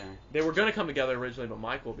together. They were gonna come together originally, but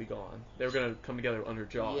Michael would be gone. They were gonna come together under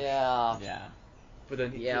Josh. Yeah. Yeah. But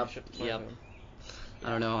then he Yep, shipped the plan yep. to him. I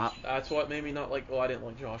don't know how. That's what made me not like. Well, I didn't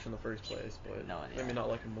like Josh in the first place, but No, made me not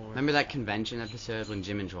like him more. Remember that convention episode when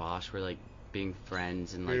Jim and Josh were like being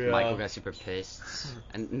friends and like Yeah. Michael got super pissed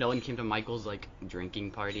and no one came to Michael's like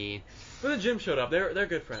drinking party. But then Jim showed up. They're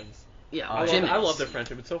good friends. Yeah, Oh, Jim. I love their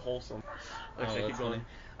friendship. It's so wholesome. Oh, Okay, keep that's going. funny.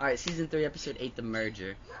 All right, season 3, episode 8, The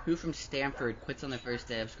Merger. Who from Stanford quits on their first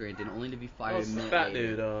day of Scranton only to be Oh, fired a it's the minute fat later?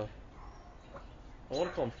 dude. I want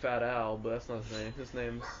to call him Fat Al, but that's not his name. His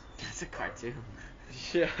name's That's a cartoon.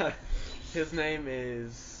 yeah. His name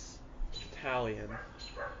is Italian.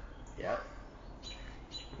 Yep.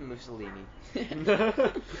 Mussolini.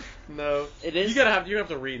 No. It is- You have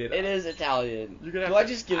to read it. It is Italian. You're gonna Do have I to-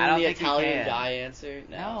 just give I him don't the think you Italian can. guy answer?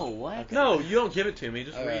 No, what? Okay. No, you don't give it to me.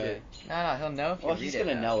 Just All read right. it. No, he'll know if you Well, read he's it,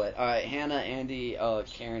 gonna though. know it. All right, Hannah, Andy,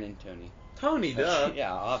 Karen, and Tony. Tony, duh.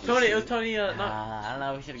 Yeah, obviously. Tony. It was Tony. Not I don't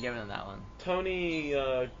know. We should have given him that one. Tony.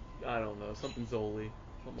 I don't know. Something Zoli.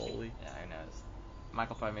 Something Oli. Yeah, who knows?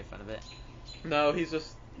 Michael probably made fun of it. No, he's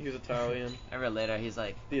Italian. Remember later, he's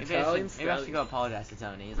like, The maybe Italians? Maybe I should go apologize to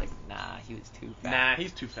Tony. He's like, nah, he was too fat. Nah,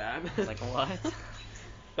 he's too fat. I was like, what?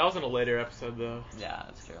 That was in a later episode though. Yeah,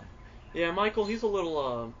 that's true. Yeah, Michael. He's a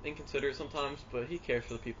little inconsiderate sometimes, but he cares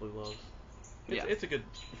for the people he loves. Yeah. It's a good.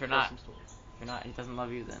 If you're not, wholesome story. if you're not, he doesn't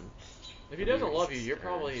love you, then If he doesn't love you, you're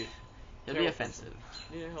probably. he'll be Terrible. offensive.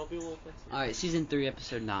 Yeah, he'll be a little offensive. All right, season 3,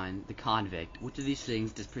 episode 9, The Convict. Which of these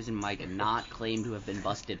things does Prison Mike not claim to have been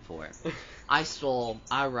busted for? I stole,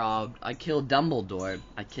 I robbed, I killed Dumbledore,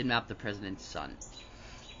 I kidnapped the president's son.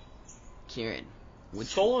 Kieran, which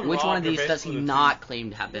Stolen, one of robbed are these does basically he the not two- claim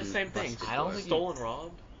to have been the same thing. busted I don't for? think Stolen,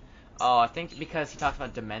 robbed. Oh, I think because he talks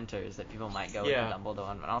about Dementors that people might go Yeah. with the Dumbledore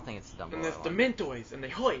one, but I don't think it's the Dumbledore And there's one. Dementoids, and they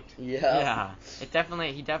hide. Yeah, he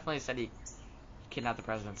definitely said he kidnapped the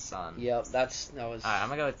president's son. Yep, that was. Alright, I'm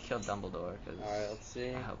gonna go with kill Dumbledore because Alright, let's see.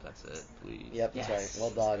 I hope that's it, please. Yep, that's Yes. right.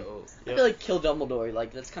 Well done. Let's go. I feel like kill Dumbledore,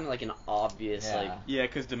 like that's kind of like an obvious, Yeah. like Yeah,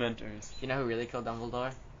 because Dementors. You know who really killed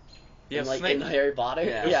Dumbledore? Yeah, in, like Snape. in Harry Potter.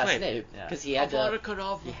 Yeah. Yeah, Snape. Snape, Yeah. because he had to. cut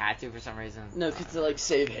off. He had to for some reason. No, because to like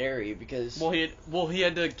save Harry, because. Well, he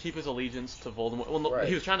had to keep his allegiance to Voldemort. Well, no, Right.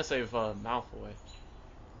 he was trying to save Malfoy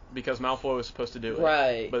because Malfoy was supposed to do it,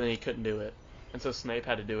 Right. but then he couldn't do it, and so Snape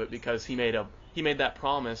had to do it because he made that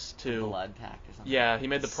promise to. Blood pact or something. Yeah, he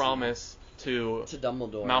made the promise to to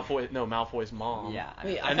Dumbledore. Malfoy's mom. Yeah. I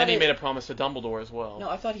Wait, know. I And then thought he it- made a promise to Dumbledore as well. No,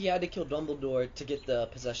 I thought he had to kill Dumbledore to get the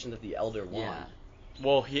possession of the Elder Wand. Yeah.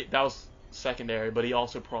 Well, that was secondary, but he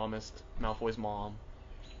also promised Malfoy's mom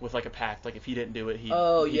with like a pact. Like if he didn't do it, he'd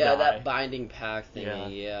die. That binding pact thingy. I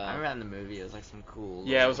Yeah. remember that in the movie. It was like some cool.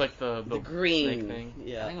 Yeah, it was like the green snake thing.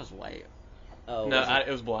 Yeah. I think it was white. Oh. No,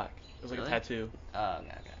 it was black. It was like Really? a tattoo. Oh,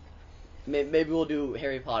 okay. Maybe we'll do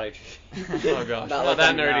Harry Potter. Oh gosh, Not not like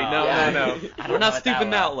that a- nerdy. No. I We're don't not know it stooping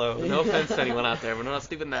that that low. No offense to anyone out there, but we're not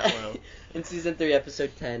stooping that low. In season 3,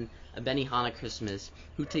 episode 10, A Benihana Christmas,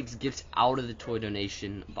 who takes gifts out of the toy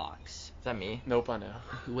donation box? Is that me? Nope, I know.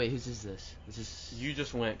 Wait, whose is this? Is this You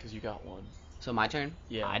just went because you got one. so my turn?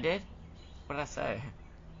 Yeah. I did? What did I say?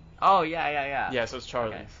 Oh, yeah. Yeah, so it's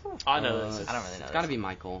Charlie. Okay. I know this. I don't really know. It's gotta be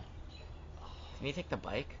Michael. Can you take the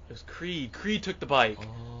bike? It was Creed. Creed took the bike.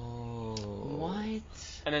 Oh.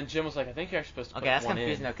 What? And then Jim was like, I think you're actually supposed to put Okay, that's one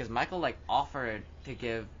confusing in. though, because Michael like offered to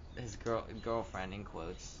give his girlfriend in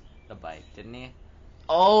quotes the bike, didn't he?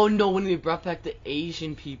 Oh no, when we brought back the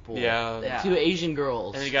Asian people. Yeah. The Yeah. 2 Asian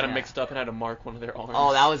girls. And then he got them Yeah. mixed up and had to mark one of their arms.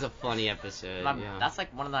 Oh, that was a funny episode. Yeah. That's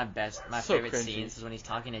like one of my So favorite cringy. scenes is when he's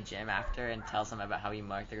talking to Jim after and tells him about how he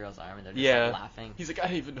marked the girl's arm and they're just Yeah. like laughing. He's like, I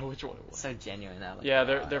don't even know which one it was. So genuine. That was, Yeah,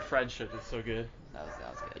 like, their friendship is so good. That was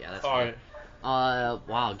good. Yeah, that's All right.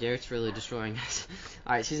 Wow, Garrett's really destroying us.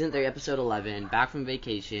 Alright, season 3, episode 11, back from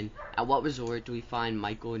vacation. At what resort do we find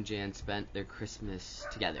Michael and Jan spent their Christmas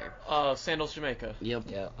together? Sandals, Jamaica. Yep.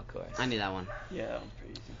 Yeah, of course. I knew that one. Yeah, that one's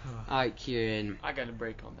pretty easy. Alright, Kieran. I got a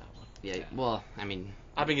break on that one. Yeah, well, I mean,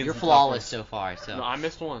 I've been getting you're some flawless tough so far, so. ones. No, I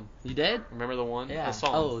missed one. You did? Remember the one? Yeah. The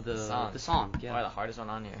song. Oh, the song. song, Probably yeah. the hardest one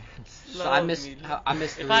on here. So I missed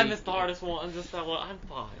If I missed the hardest one, just that one, I'm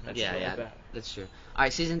fine. That's Yeah, not yeah, bad. that's true.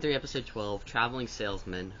 Alright, season 3, episode 12, Traveling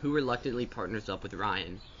Salesman, who reluctantly partners up with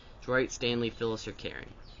Ryan. Dwight, Stanley, Phyllis, or Karen?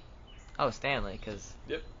 Oh, Stanley, because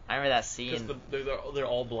Yep. I remember that scene. Because they're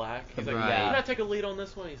all black. He's like, Right. can I take a lead on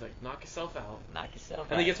this one? He's like, knock yourself out. Knock yourself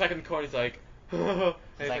And he out. gets back in the car and he's like, and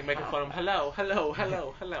he's like like, making fun of him. Hello.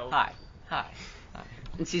 Hi.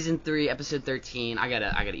 In season 3, episode 13, I got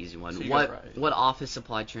an easy one. So you What got right. what office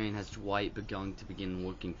supply chain has Dwight begun to begin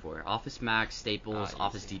working for? Office Max, Staples, Ah,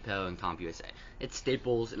 Office easy. Depot, and CompUSA. It's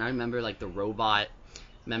Staples, and I remember like the robot.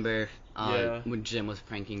 Remember Yeah. when Jim was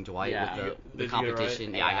pranking Dwight Yeah. with Did the you get it right?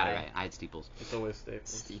 competition? Yeah, I got it Yeah. right. I had Staples. It's always Staples.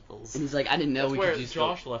 Steeples. And he's like, I didn't know That's we where could use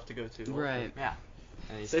Josh left to go to. also. Right. Yeah.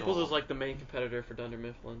 And he Staples stole- is like the main competitor for Dunder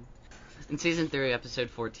Mifflin. In season 3, episode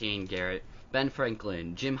 14, Garrett, Ben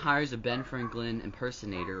Franklin. Jim hires a Ben Franklin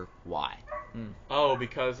impersonator. Why? Oh,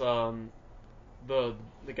 because the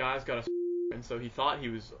guy's got a and so he thought he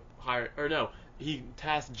was hired, or no, he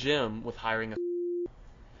tasked Jim with hiring a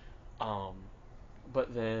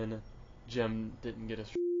but then Jim didn't get a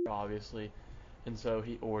obviously, and so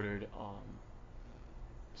he ordered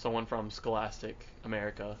someone from Scholastic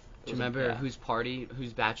America. Do you remember yeah. whose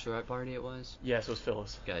bachelorette party it was? Yes, it was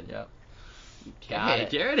Phyllis. Good. Yep. Got it.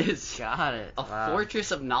 Garrett is Got it. a Wow.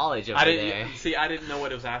 fortress of knowledge over I there. didn't know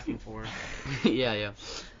what it was asking for. Yeah.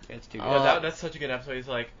 It's too Yeah, good. that's such a good episode. He's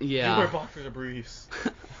like, Yeah. you wear boxers or briefs.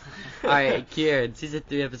 Alright, Kieran, season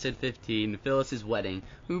 3, episode 15, Phyllis's wedding.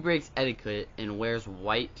 Who breaks etiquette and wears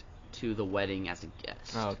white to the wedding as a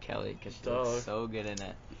guest? Oh, Kelly, because she Duh. looks so good in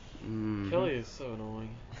it. Kelly is so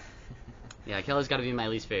annoying. Yeah, Kelly's got to be my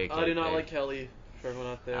least favorite I character. do not like Kelly. For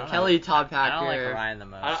everyone out there. I don't Kelly, Todd I don't like Packer. Ryan the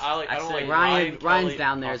most. I don't like Ryan's Kelly,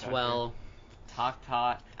 down there Todd as Packer. well. Todd.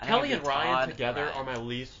 I think Kelly it'd and be Ryan Todd, together Ryan. are my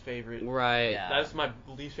least favorite. Right. Yeah. That's my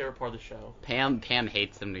least favorite part of the show. Pam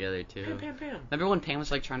hates them together too. Pam. Remember when Pam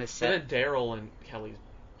was like trying to And set? then Daryl and Kelly's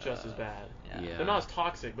just as bad. Yeah. They're not as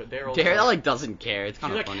toxic, but Daryl. Daryl like doesn't care. It's she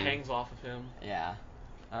kind of like funny. hangs off of him. Yeah.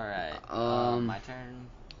 All right. My turn.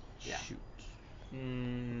 Yeah. Shoot.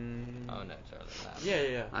 Oh no, Charlie. Not.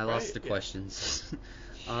 Yeah. I lost right? the Yeah. questions.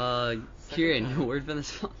 Kieran, time. word for the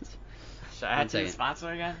sponsor. Should I have to second. sponsor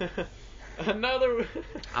again? Another.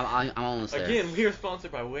 I'm almost there. Again, we are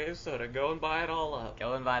sponsored by Wave Soda. Go and buy it all up.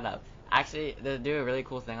 Go and buy it up. Actually, they do a really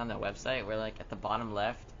cool thing on their website where, like, at the bottom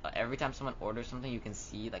left, every time someone orders something, you can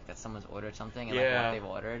see like that someone's ordered something and like Yeah. what they've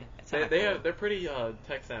ordered. It's They, kinda they cool. are, they're pretty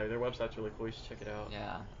tech savvy. Their website's really cool. You should check it out.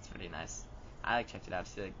 Yeah, it's pretty nice. I like checked it out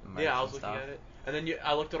to see like merch Yeah, I was and looking stuff. at it, and then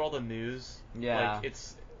I looked at all the news. Yeah. Like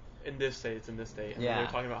it's in this state, and then Yeah. they were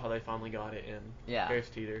talking about how they finally got it in Yeah. Harris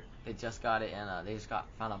Teeter, They just got it in. They just found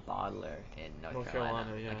a bottler in North Carolina.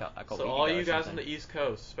 Yeah. Like a So week all ago you or guys on something. the East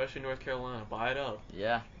Coast, especially North Carolina, buy it up.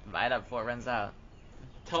 Yeah, buy it up before it runs out.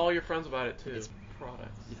 Tell all your friends about it too. It's-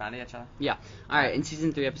 products. You found it yet, Charlie? Yeah. Alright, in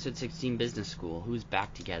season 3, episode 16, Business School, who's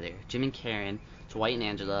back together? Jim and Karen, Dwight and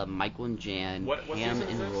Angela, Michael and Jan, What Pam season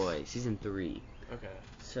is and this? Roy. Season 3. Okay.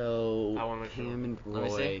 So, I wanna make sure. Pam and Let me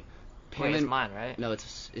see. Roy. Wait, it's mine, right? No,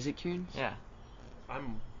 is it Kieran's? Yeah.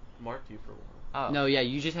 I'm marked you for one. Oh. No, yeah,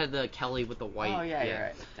 you just had the Kelly with the white. Oh, yeah, you're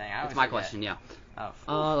right. Dang, I That's always my forget. question, yeah.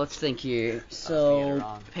 Oh, Let's think here. gonna get it So,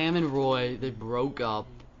 wrong. Pam and Roy, they broke up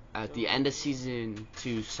at the end of season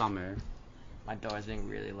 2 summer. My door's being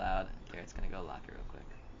really loud. Garrett's gonna go lock it real quick.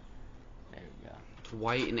 There we go.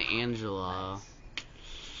 Dwight and Angela. Nice.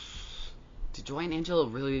 Did Dwight and Angela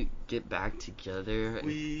really get back together?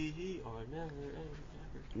 We are never, ever.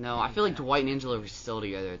 No, I feel like Dwight and Angela were still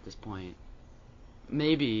together at this point.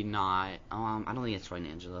 Maybe not. I don't think it's Dwight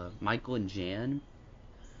and Angela. Michael and Jan?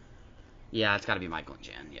 Yeah, it's gotta be Michael and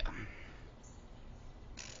Jan, yeah.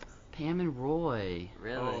 Pam and Roy.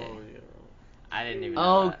 Really? Oh, yeah. I didn't even know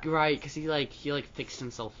Oh, that. right, because he fixed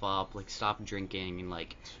himself up, like, stopped drinking and,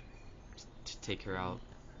 like, to take her out.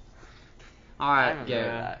 I Alright, remember yeah.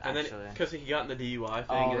 that, And then, actually. because he got in the DUI thing,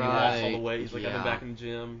 Oh, and he lost all the right. weight, he's like, I've been Yeah. back in the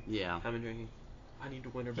gym, Yeah. I've been drinking. I need to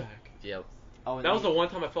win her back. Yep. Oh, and That was then the one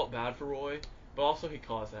time I felt bad for Roy, but also he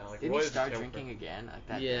caused that. Like, Didn't Roy he is a start terrible drinking again? Like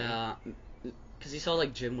that Yeah. Because he saw,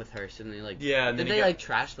 like, Jim with her, so then they, like... Yeah, and then Did he they, got- like,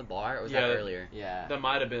 trash the bar, or was that Yeah. earlier? day? Yeah. That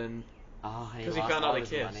might have been. Oh, he 'Cause he lost found all out they his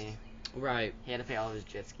kissed. money. Right. He had to pay all of his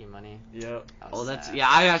jet ski money. Yep. That was Oh, that's... sad. Yeah,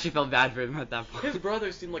 I actually felt bad for him at that point. His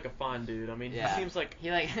brother seemed like a fine dude. I mean, Yeah. he seems like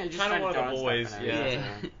He like just Kinda started one of the throwing stuff boys, in yeah. everything,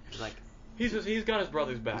 Yeah. so he's like, he's got his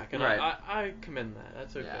brother's back, and Right. I commend that.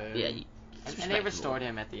 That's okay. Yeah, I mean, and they restored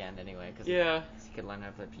him at the end anyway, because Yeah. he could learn how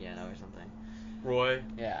to play piano or something. Roy.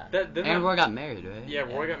 Yeah. And Roy got married, right? Yeah,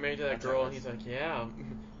 Roy Yeah. got married to that That's girl, what and it he's like, yeah,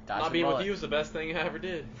 Dodged not the being with bullet. you was the best thing I ever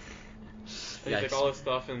did. And he's like Yikes. all this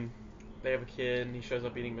stuff, and they have a kid, and he shows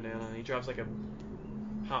up eating banana, and he drives like a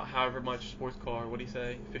however much sports car. What'd he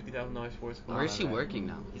say? $50,000 sports car. Where is he working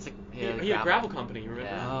now? He's like He had a gravel company, remember?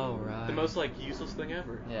 Yeah. Oh, right. The most like useless thing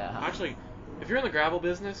ever. Yeah. Actually, if you're in the gravel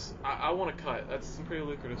business, I want to cut. That's some pretty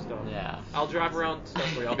lucrative stuff. Yeah. I'll drive around stuff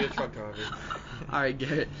for you. I'll be a truck driver. Alright,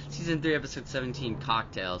 Garrett. Season 3, episode 17,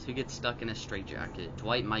 Cocktails. Who gets stuck in a straitjacket?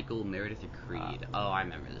 Dwight, Michael, Meredith, or Creed? Oh, I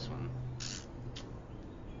remember this one.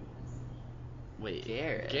 Wait.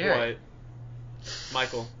 Garrett. Garrett. Dwight.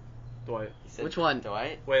 Michael. Dwight. He said Which one?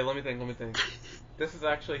 Dwight? Wait, let me think. This is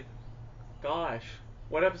actually, gosh,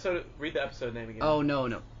 what episode? Read the episode name again. Oh,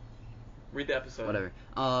 no. Read the episode.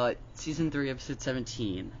 Whatever. Season 3, episode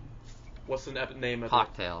 17, What's the name of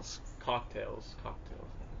Cocktails. it? Cocktails.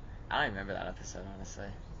 I don't remember that episode, honestly.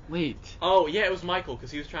 Wait. Oh yeah, it was Michael because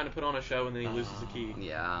he was trying to put on a show and then he loses the key.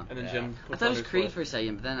 Yeah. And then Yeah. Jim. I puts thought it on was his Creed foot. for a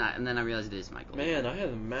second, but then I realized it is Michael. Man, I had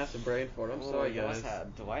a massive brain fart. I'm sorry, you almost guys.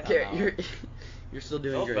 had Dwight on Garrett, that you're one. you're still That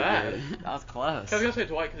doing was great. bad. Garrett. That was close. I was gonna say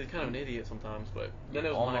Dwight because he's kind of an idiot sometimes, but then it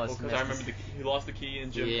was Almost Michael because I missed remember his- he lost the key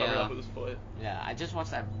and Jim covered Yeah. up with his foot. Yeah, I just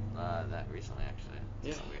watched that recently, actually.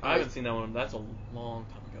 Yeah, So weird. I haven't seen that one. That's a long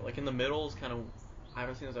time ago. Like in the middle is kind of. I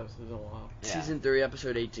haven't seen those episodes in a while. Yeah. Season 3,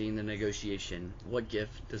 episode 18, The Negotiation. What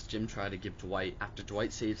gift does Jim try to give Dwight after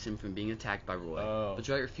Dwight saves him from being attacked by Roy? Oh. But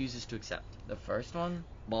Dwight refuses to accept. The first one?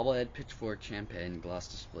 Bobblehead, pitchfork, champagne, glass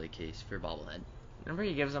display case for Bobblehead. Remember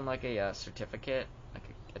he gives him like a certificate, like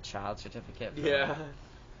a child certificate. For Yeah.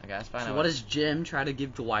 I guess. Fine. So what does Jim try to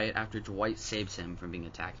give Dwight after Dwight saves him from being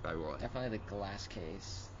attacked by Roy? Definitely the glass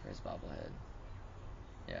case for his bobblehead.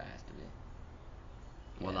 Yeah, it has to be.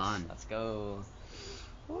 Well Yes, done. Let's go.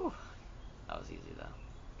 Whew. That was easy though.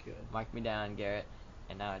 Good. Mark me down, Garrett.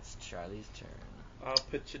 And now it's Charlie's turn. I'll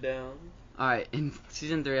put you down. Alright, in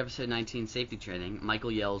season 3, episode 19, Safety Training,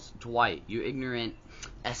 Michael yells, Dwight, you ignorant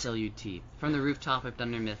SLUT, from the rooftop of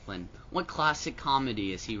Dunder Mifflin. What classic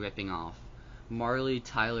comedy is he ripping off? Marley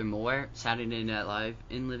Tyler Moore, Saturday Night Live,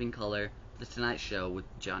 In Living Color, The Tonight Show with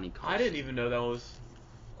Johnny Carson. I didn't even know that was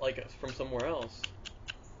like from somewhere else.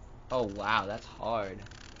 Oh wow, that's hard.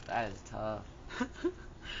 That is tough.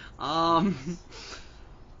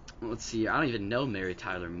 Let's see, I don't even know Mary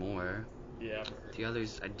Tyler Moore. Yeah. The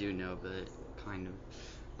others I do know, but kind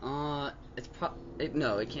of.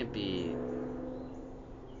 It can't be.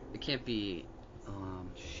 It can't be.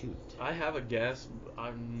 Shoot. I have a guess, but I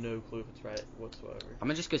have no clue if it's right whatsoever. I'm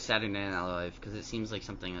gonna just go Saturday Night Live because it seems like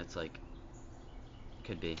something that's like.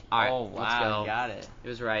 Could be. Alright, Oh let's wow, go. you got it. It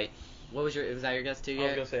was right. What was was that your guess too? I was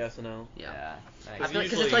Garrett? gonna say SNL. Yeah. I Nice. feel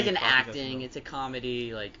because usually it's like an comedy acting, SNL. it's a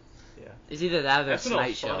comedy, like Yeah. it's either that or the SNL's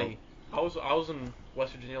Tonight Show. funny. I was in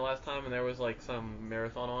West Virginia last time, and there was like some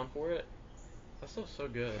marathon on for it. That stuff's so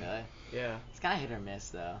good. Really? Yeah. It's kind of hit or miss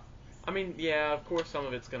though. I mean, yeah, of course some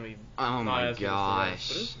of it's gonna be Oh not my as good as the rest,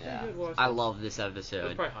 but it was gosh. pretty Yeah. good watching. I love this It was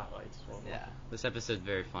episode. probably highlights as well. Yeah. This episode's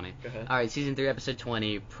very funny. Go ahead. Alright, season 3, episode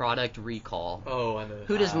 20, Product Recall. Oh, I know.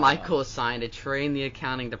 Who does Ah. Michael assign to train the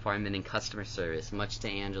accounting department in customer service, much to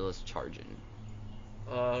Angela's charging?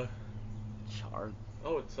 Uh, Char.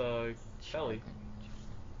 oh, it's Shelly.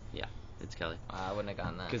 It's Kelly. I wouldn't have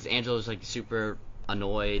gotten that. Because Angela's like super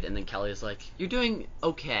annoyed, and then Kelly's like, "You're doing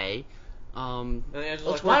okay. And Angela's Let's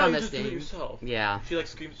like, work why on don't you this just do it thing." yourself? Yeah. She like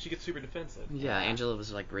screams. She gets super defensive. Yeah, Angela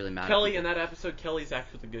was like really mad. Kelly in that episode, Kelly's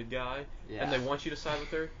actually the good guy, Yeah. and they want you to side with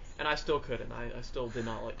her. And I still couldn't. I still did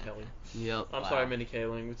not like Kelly. Yep. I'm sorry, Minnie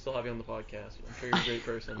Kaling. We still have you on the podcast. I'm sure you're a great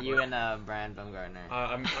person. You and Brian Baumgartner.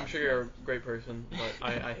 I'm sure you're a great person, but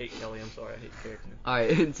I hate Kelly. I'm sorry. I hate the character. All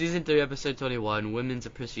right, in season 3, episode 21, Women's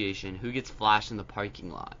Appreciation. Who gets flashed in the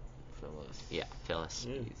parking lot? Phyllis. Yeah, Phyllis.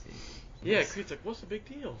 Mm. Easy. Yeah, Creed's like, what's the big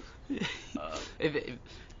deal?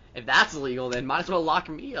 If that's illegal, then might as well lock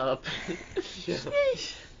me up. Yeah.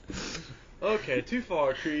 Okay, too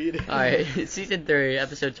far, Creed. Alright, season 3,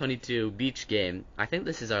 episode 22, Beach Game. I think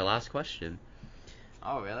this is our last question.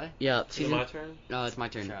 Oh, really? Yeah, Is it my turn? No, it's my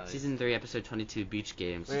turn. Charlie. Season 3, episode 22, Beach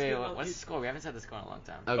Games. Wait, what's the score? We haven't said the score in a long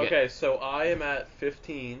time. Okay, so I am at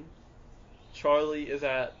 15. Charlie is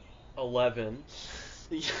at 11.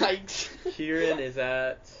 Yikes. Kieran is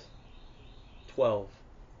at 12.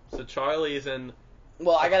 So Charlie is in.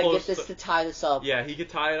 Well, I gotta Close get this to- to tie this up. Yeah, he could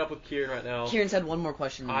tie it up with Kieran right now. Kieran's had one more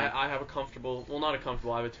question. I have a comfortable. Well, not a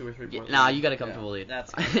comfortable. I have a 2 or 3 point. Nah, lead. you got a comfortable lead.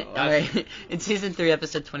 That's Alright, in season 3,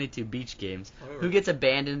 episode 22, Beach Games. Whatever. Who gets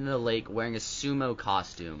abandoned in the lake wearing a sumo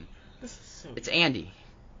costume? This is so. It's Andy.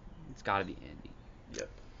 It's gotta be Andy. Yep.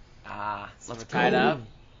 So Let's we're tied go. up.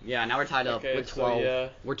 Yeah, now we're tied up. Okay, We're so 12. yeah.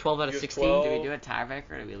 We're 12 out of You have 16. 12. Do we do a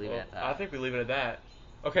tiebreaker or do we leave it at that? I think we leave it at that.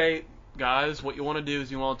 Okay, guys, what you want to do is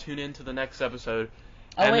you want to tune in to the next episode,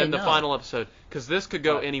 Oh, and wait, then the no. final episode, because this could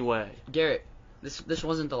go What? any way. Garrett, this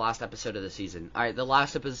wasn't the last episode of the season. Alright, the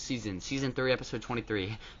last episode of the season 3, episode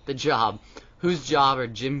 23, The Job. Whose job are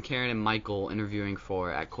Jim, Karen, and Michael interviewing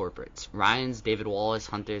for at corporates? Ryan's, David Wallace,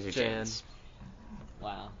 Hunter's, or Jan. Jan's?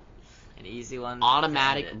 Wow. An easy one.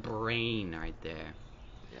 Automatic Ended. brain right there.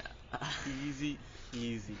 Yeah.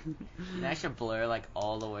 Easy. Can I should blur like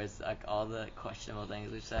all the words, like all the questionable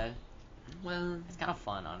things we've said. Well, It's kind of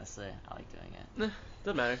fun, honestly. I like doing it.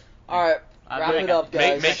 Doesn't matter. Alright, wrap it up,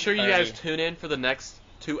 guys. Make sure you guys 30. tune in for the next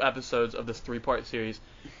 2 episodes of this 3-part series,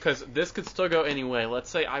 because this could still go any way. Let's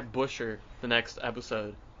say I butcher the next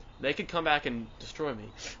episode. They could come back and destroy me.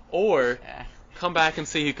 Or Yeah. come back and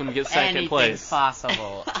see who can get second Anything's place.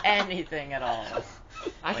 possible. Anything at all.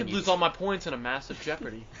 I could lose all my points in a massive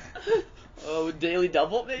Jeopardy. Oh, daily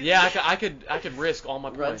double, maybe? Yeah, I could risk all my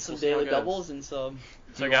points. Run some We'll see how it daily goes. doubles and some.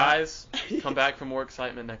 So guys, come back for more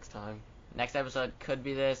excitement next time. Next episode could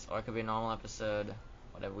be this, or it could be a normal episode,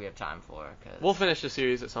 whatever we have time for. Cause We'll finish the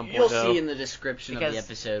series at some point. you'll though. see in the description of the Because-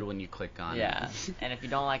 episode when you click on yeah, it. and if you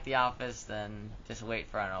don't like The Office, then just wait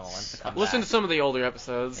for our normal ones to come Listen back. to some of the older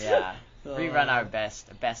episodes. Yeah, rerun our best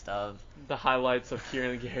of The highlights of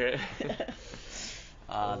Kieran and Garrett.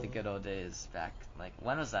 the good old days back. Like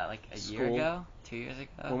when was that? Like a year School. ago? 2 years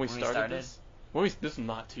ago? when we started this. This is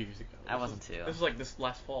not 2 years ago. I wasn't too. This is like this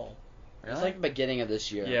last fall. Really? It's like the beginning of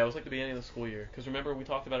this year. Yeah, it was like the beginning of the school year. Because remember, we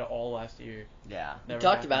talked about it all last year. Yeah. We Never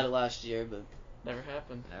talked happened. about it last year, but Never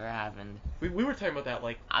happened. Never happened. We were talking about that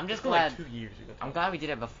like. I'm just it's been glad. like 2 years ago. I'm glad we did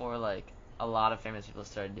it before like a lot of famous people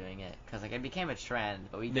started doing it, because like it became a trend.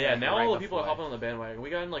 But we did Yeah, it now right all the people are before. hopping on the bandwagon. We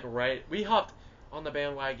got in like right. We hopped on the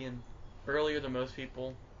bandwagon earlier than most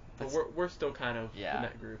people. But That's- we're still kind of Yeah. in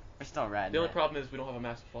that group. We're still riding. The only it. problem is we don't have a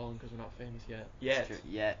massive following because we're not famous yet. It's true.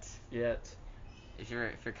 Yet. Yet. If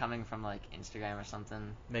you're coming from like Instagram or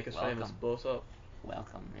something, Make us welcome. famous. Blow us up.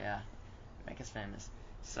 Welcome, yeah. Make us famous.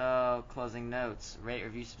 So, closing notes. Rate,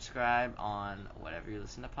 review, subscribe on whatever you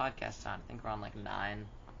listen to podcasts on. I think we're on like 9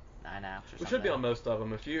 apps or something. We should be on most of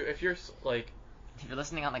them. If you're like. If you're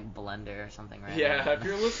listening on like Blender or something, right? Yeah, if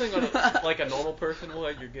you're listening on like a normal person,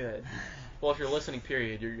 well, you're good. Well, if you're listening,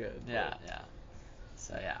 period, you're good. Yeah, yeah.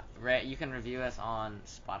 So yeah, rate. You can review us on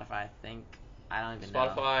Spotify. I think I don't even know.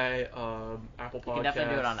 Spotify, Apple Podcasts. You can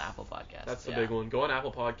definitely do it on Apple Podcasts. That's the yeah. big one. Go on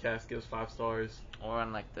Apple Podcasts, give us 5 stars. Or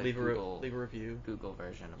on like the Leave Google a review. Google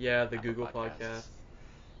version. Of Yeah, the Apple Google Podcasts. podcast.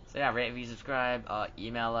 So yeah, rate, review, subscribe.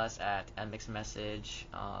 Email us at mxmessage.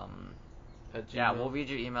 At Yeah, Gmail. we'll read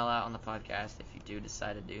your email out on the podcast if you do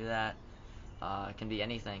decide to do that. It can be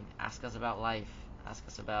anything. Ask us about life. Ask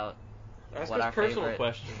us about Ask what us our personal favorite-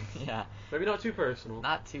 questions. Yeah, Maybe not too personal.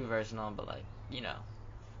 not too personal, but like If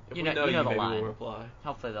you we know you, the maybe line. we'll reply.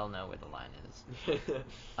 Hopefully they'll know where the line is.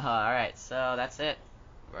 All right, so that's it.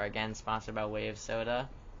 We're again sponsored by Wave Soda.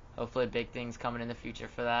 Hopefully big things coming in the future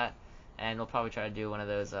for that, and we'll probably try to do one of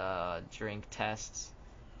those drink tests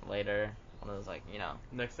later. One of those like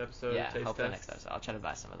Next episode, yeah, taste hopefully test. next episode. I'll try to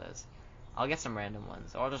buy some of those. I'll get some random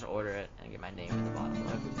ones, or I'll just order it and get my name at the bottom.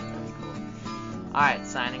 That'd be cool. All right,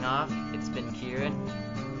 signing off. It's been Kieran,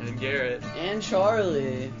 And Garrett. and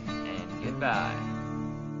Charlie. and goodbye.